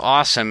it was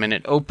awesome. And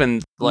it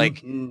opened,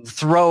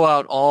 throw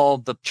out all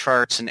the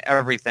charts and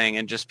everything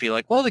and just be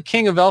like, well, the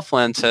King of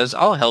Elfland says,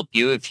 I'll help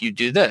you if you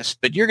do this,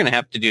 but you're going to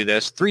have to do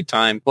this 3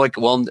 times. Like,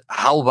 well,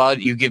 how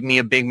about you give me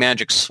a big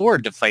magic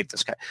sword to fight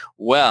this guy?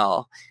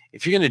 Well,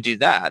 if you're going to do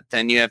that,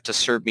 then you have to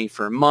serve me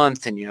for a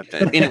month, and you have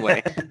to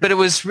anyway. But it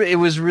was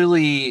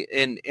really,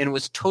 and it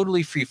was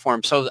totally free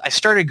form. So I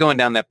started going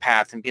down that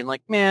path and being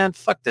like, man,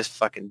 fuck this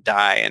fucking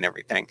die and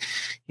everything.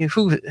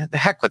 Who the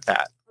heck with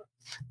that?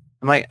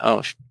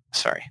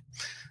 Sorry.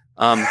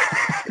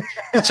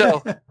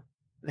 So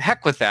the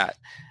heck with that.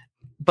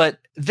 But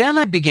then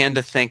I began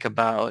to think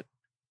about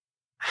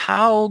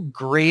how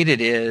great it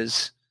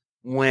is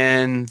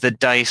when the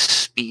dice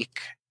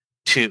speak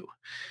too.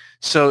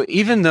 So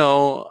even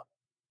though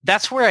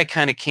that's where I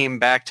kind of came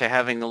back to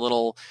having a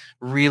little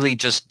really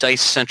just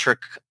dice-centric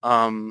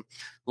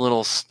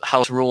little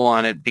house rule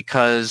on it,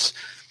 because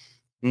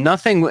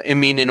nothing, I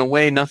mean, in a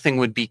way, nothing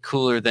would be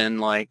cooler than,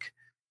 like,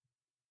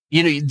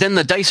 then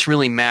the dice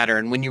really matter.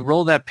 And when you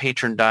roll that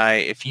patron die,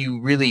 if you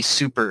really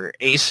super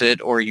ace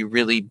it or you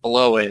really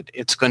blow it,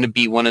 it's going to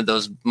be one of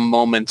those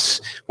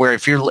moments where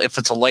if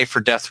it's a life or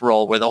death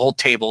roll where the whole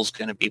table's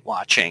going to be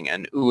watching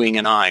and oohing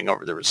and eyeing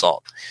over the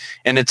result.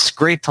 And it's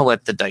great to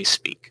let the dice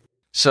speak.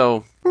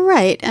 So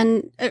right,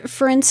 and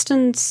for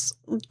instance,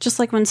 just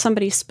like when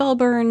somebody spell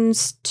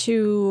burns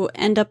to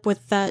end up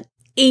with that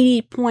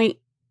 80-point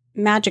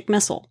magic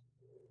missile.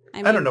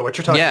 I don't know what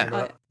you're talking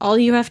about. All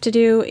you have to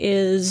do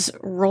is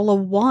roll a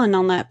 1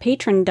 on that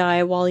patron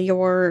die while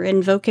you're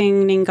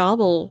invoking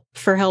Ningabel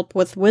for help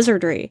with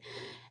wizardry.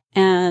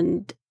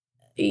 And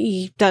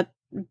that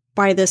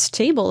by this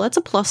table, that's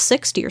a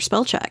 +6 to your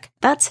spell check.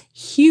 That's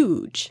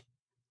huge.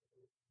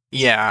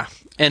 Yeah,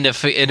 and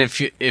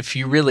if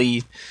you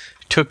really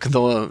took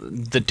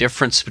the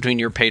difference between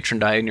your patron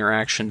die and your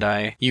action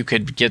die, you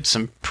could get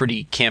some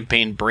pretty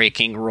campaign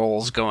breaking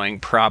rolls going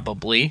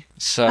probably.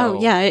 So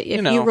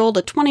if you rolled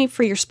a 20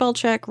 for your spell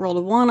check, rolled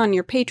a 1 on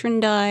your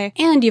patron die,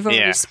 and you've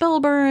already spell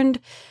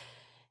burned,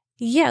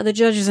 the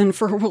judge is in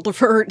for a world of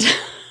hurt.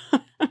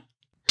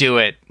 Do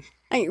it.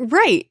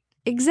 Right,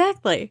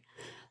 exactly.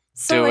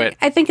 So Do it.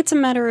 I think it's a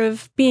matter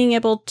of being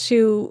able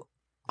to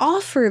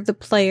offer the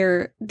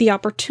player the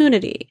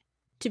opportunity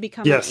to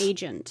become an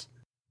agent.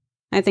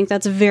 I think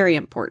that's very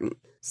important.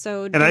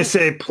 So, and I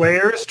say,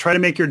 players, try to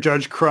make your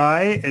judge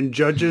cry, and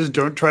judges,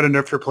 don't try to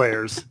nerf your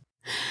players.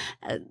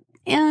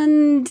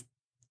 And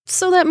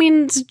so that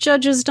means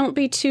judges, don't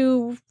be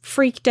too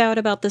freaked out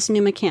about this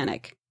new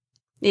mechanic.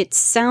 It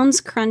sounds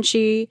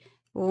crunchy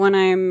when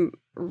I'm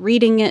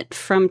reading it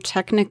from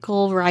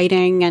technical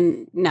writing,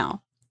 and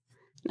no,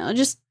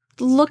 just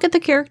look at the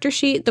character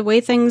sheet, the way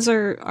things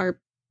are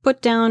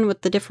put down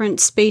with the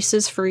different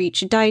spaces for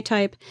each die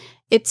type.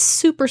 It's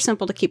super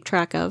simple to keep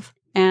track of.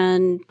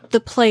 And the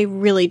play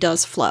really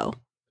does flow.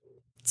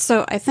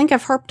 So I think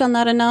I've harped on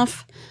that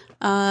enough.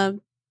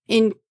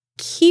 In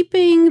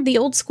keeping the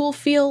old school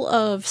feel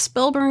of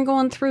Spellburn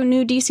going through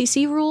new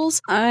DCC rules,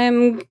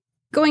 I'm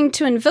going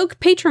to invoke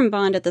Patron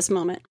Bond at this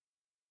moment.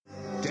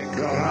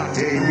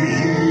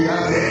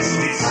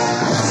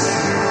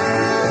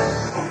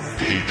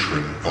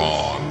 Patron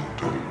Bond.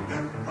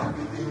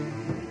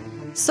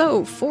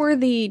 So, for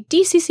the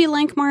DCC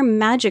Lankhmar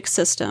magic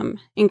system,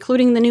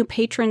 including the new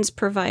patrons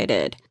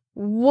provided,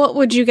 what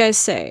would you guys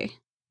say?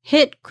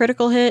 Hit,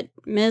 critical hit,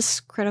 miss,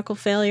 critical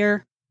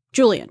failure?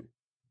 Julian.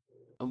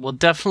 Well,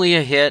 definitely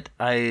a hit.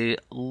 I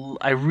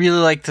really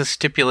like the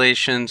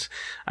stipulations.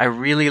 I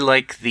really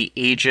like the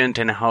agent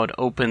and how it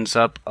opens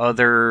up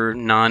other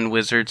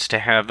non-wizards to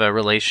have a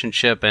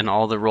relationship and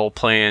all the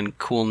roleplay and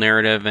cool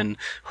narrative and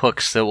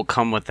hooks that will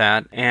come with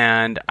that.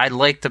 And I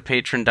like the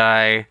patron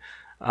die.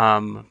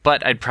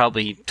 But I'd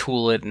probably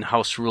tool it and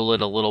house rule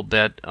it a little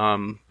bit.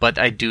 But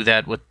I do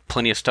that with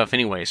plenty of stuff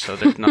anyway, so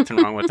there's nothing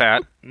wrong with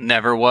that.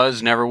 Never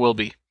was, never will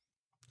be.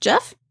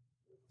 Jeff?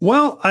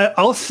 Well,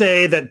 I'll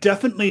say that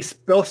definitely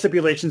spell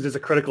stipulations is a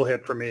critical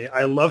hit for me.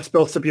 I love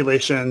spell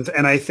stipulations,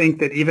 and I think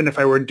that even if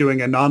I were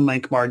doing a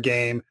non-Lankhmar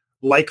game,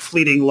 like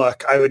Fleeting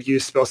Luck, I would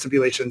use spell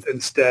stipulations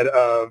instead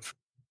of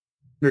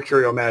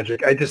Mercurial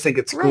Magic. I just think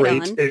it's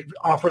great. It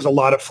offers a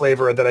lot of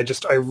flavor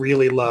that I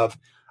really love.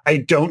 I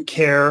don't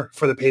care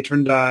for the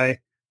patron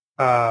die.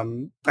 I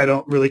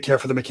don't really care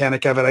for the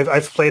mechanic of it.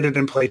 I've played it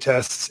in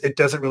playtests. It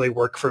doesn't really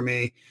work for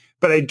me.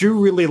 But I do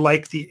really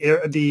like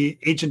the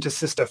agent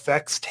assist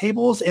effects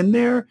tables in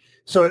there.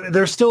 So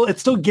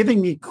it's still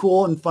giving me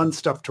cool and fun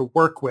stuff to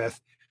work with.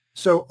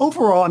 So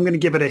overall, I'm going to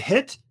give it a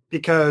hit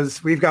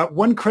because we've got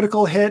one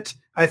critical hit.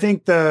 I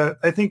think the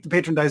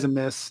patron die is a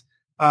miss,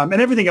 and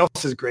everything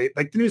else is great.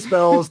 Like the new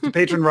spells, the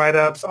patron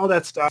write-ups, all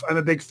that stuff. I'm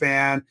a big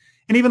fan.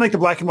 And even like the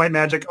black and white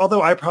magic,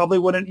 although I probably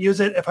wouldn't use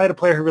it if I had a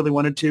player who really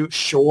wanted to,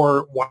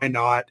 sure, why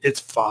not? It's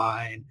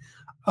fine.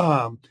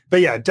 But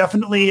yeah,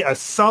 definitely a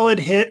solid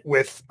hit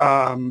with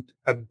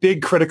a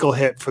big critical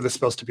hit for the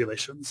spell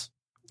stipulations.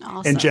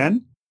 Awesome. And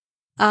Jen?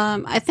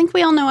 I think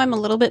we all know I'm a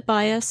little bit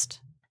biased.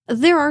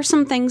 There are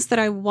some things that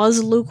I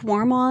was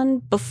lukewarm on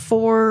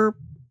before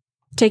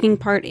taking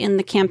part in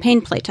the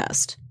campaign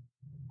playtest.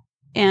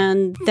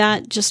 And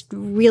that just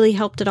really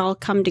helped it all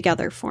come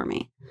together for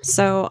me.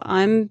 So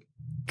I'm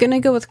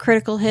gonna go with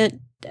critical hit,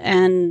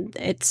 and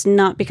it's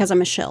not because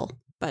I'm a shill,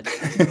 but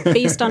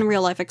based on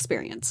real life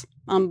experience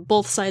on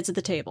both sides of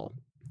the table.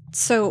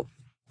 So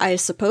I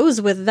suppose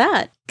with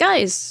that,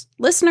 guys,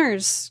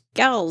 listeners,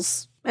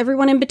 gals,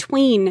 everyone in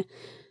between,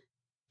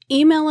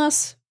 email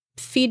us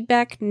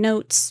feedback,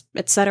 notes,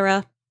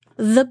 etc.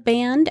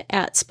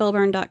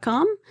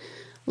 theband@spellburn.com.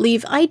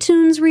 Leave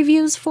iTunes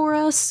reviews for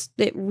us.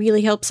 It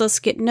really helps us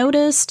get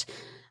noticed.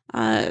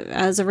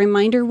 As a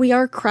reminder, we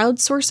are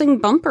crowdsourcing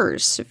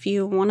bumpers. If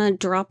you want to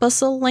drop us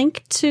a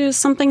link to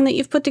something that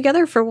you've put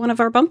together for one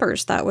of our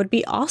bumpers, that would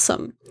be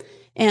awesome.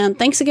 And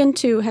thanks again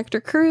to Hector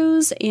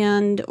Cruz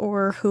and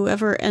or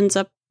whoever ends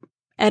up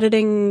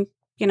editing,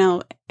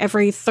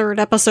 every third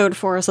episode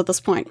for us at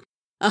this point.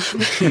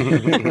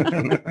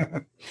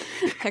 Hector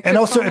and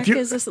also, if you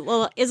is a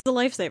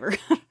lifesaver.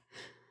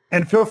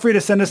 And feel free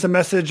to send us a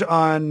message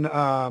on,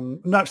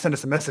 not send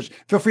us a message,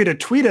 feel free to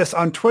tweet us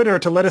on Twitter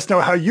to let us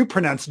know how you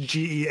pronounce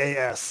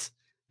Geas.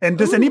 And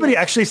does anybody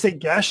actually say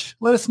Gesh?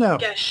 Let us know.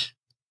 Gesh.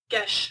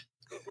 Gesh.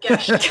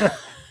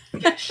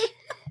 I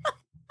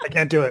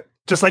can't do it.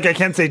 Just like I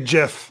can't say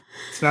GIF.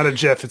 It's not a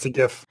GIF, it's a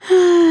GIF.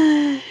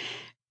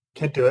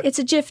 Can't do it. It's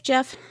a GIF,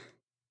 Jeff.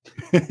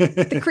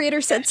 The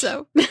creator said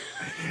so.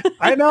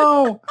 I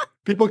know.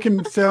 People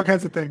can say all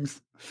kinds of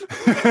things.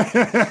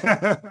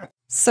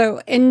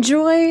 So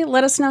enjoy.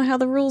 Let us know how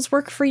the rules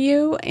work for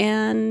you,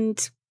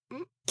 and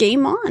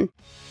game on.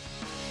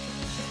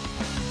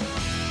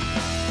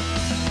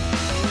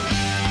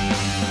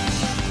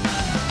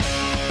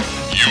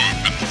 You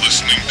have been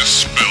listening to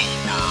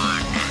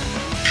Spellburn.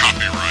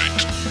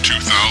 Copyright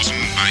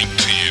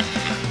 2019.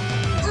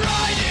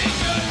 Riding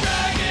a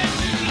dragon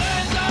to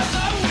lands of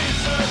the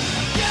wizard.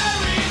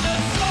 Carry the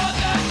sword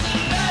that the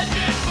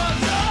legend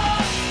was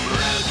on.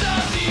 Roots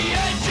of the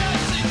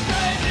ancients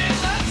engraved in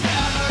the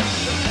scabbard.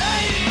 The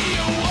lady,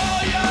 a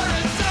warrior,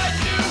 a sight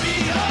to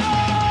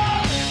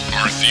behold.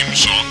 Our theme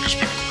song has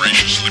been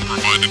graciously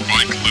provided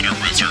by Glitter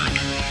Wizard.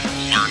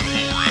 Learn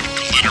more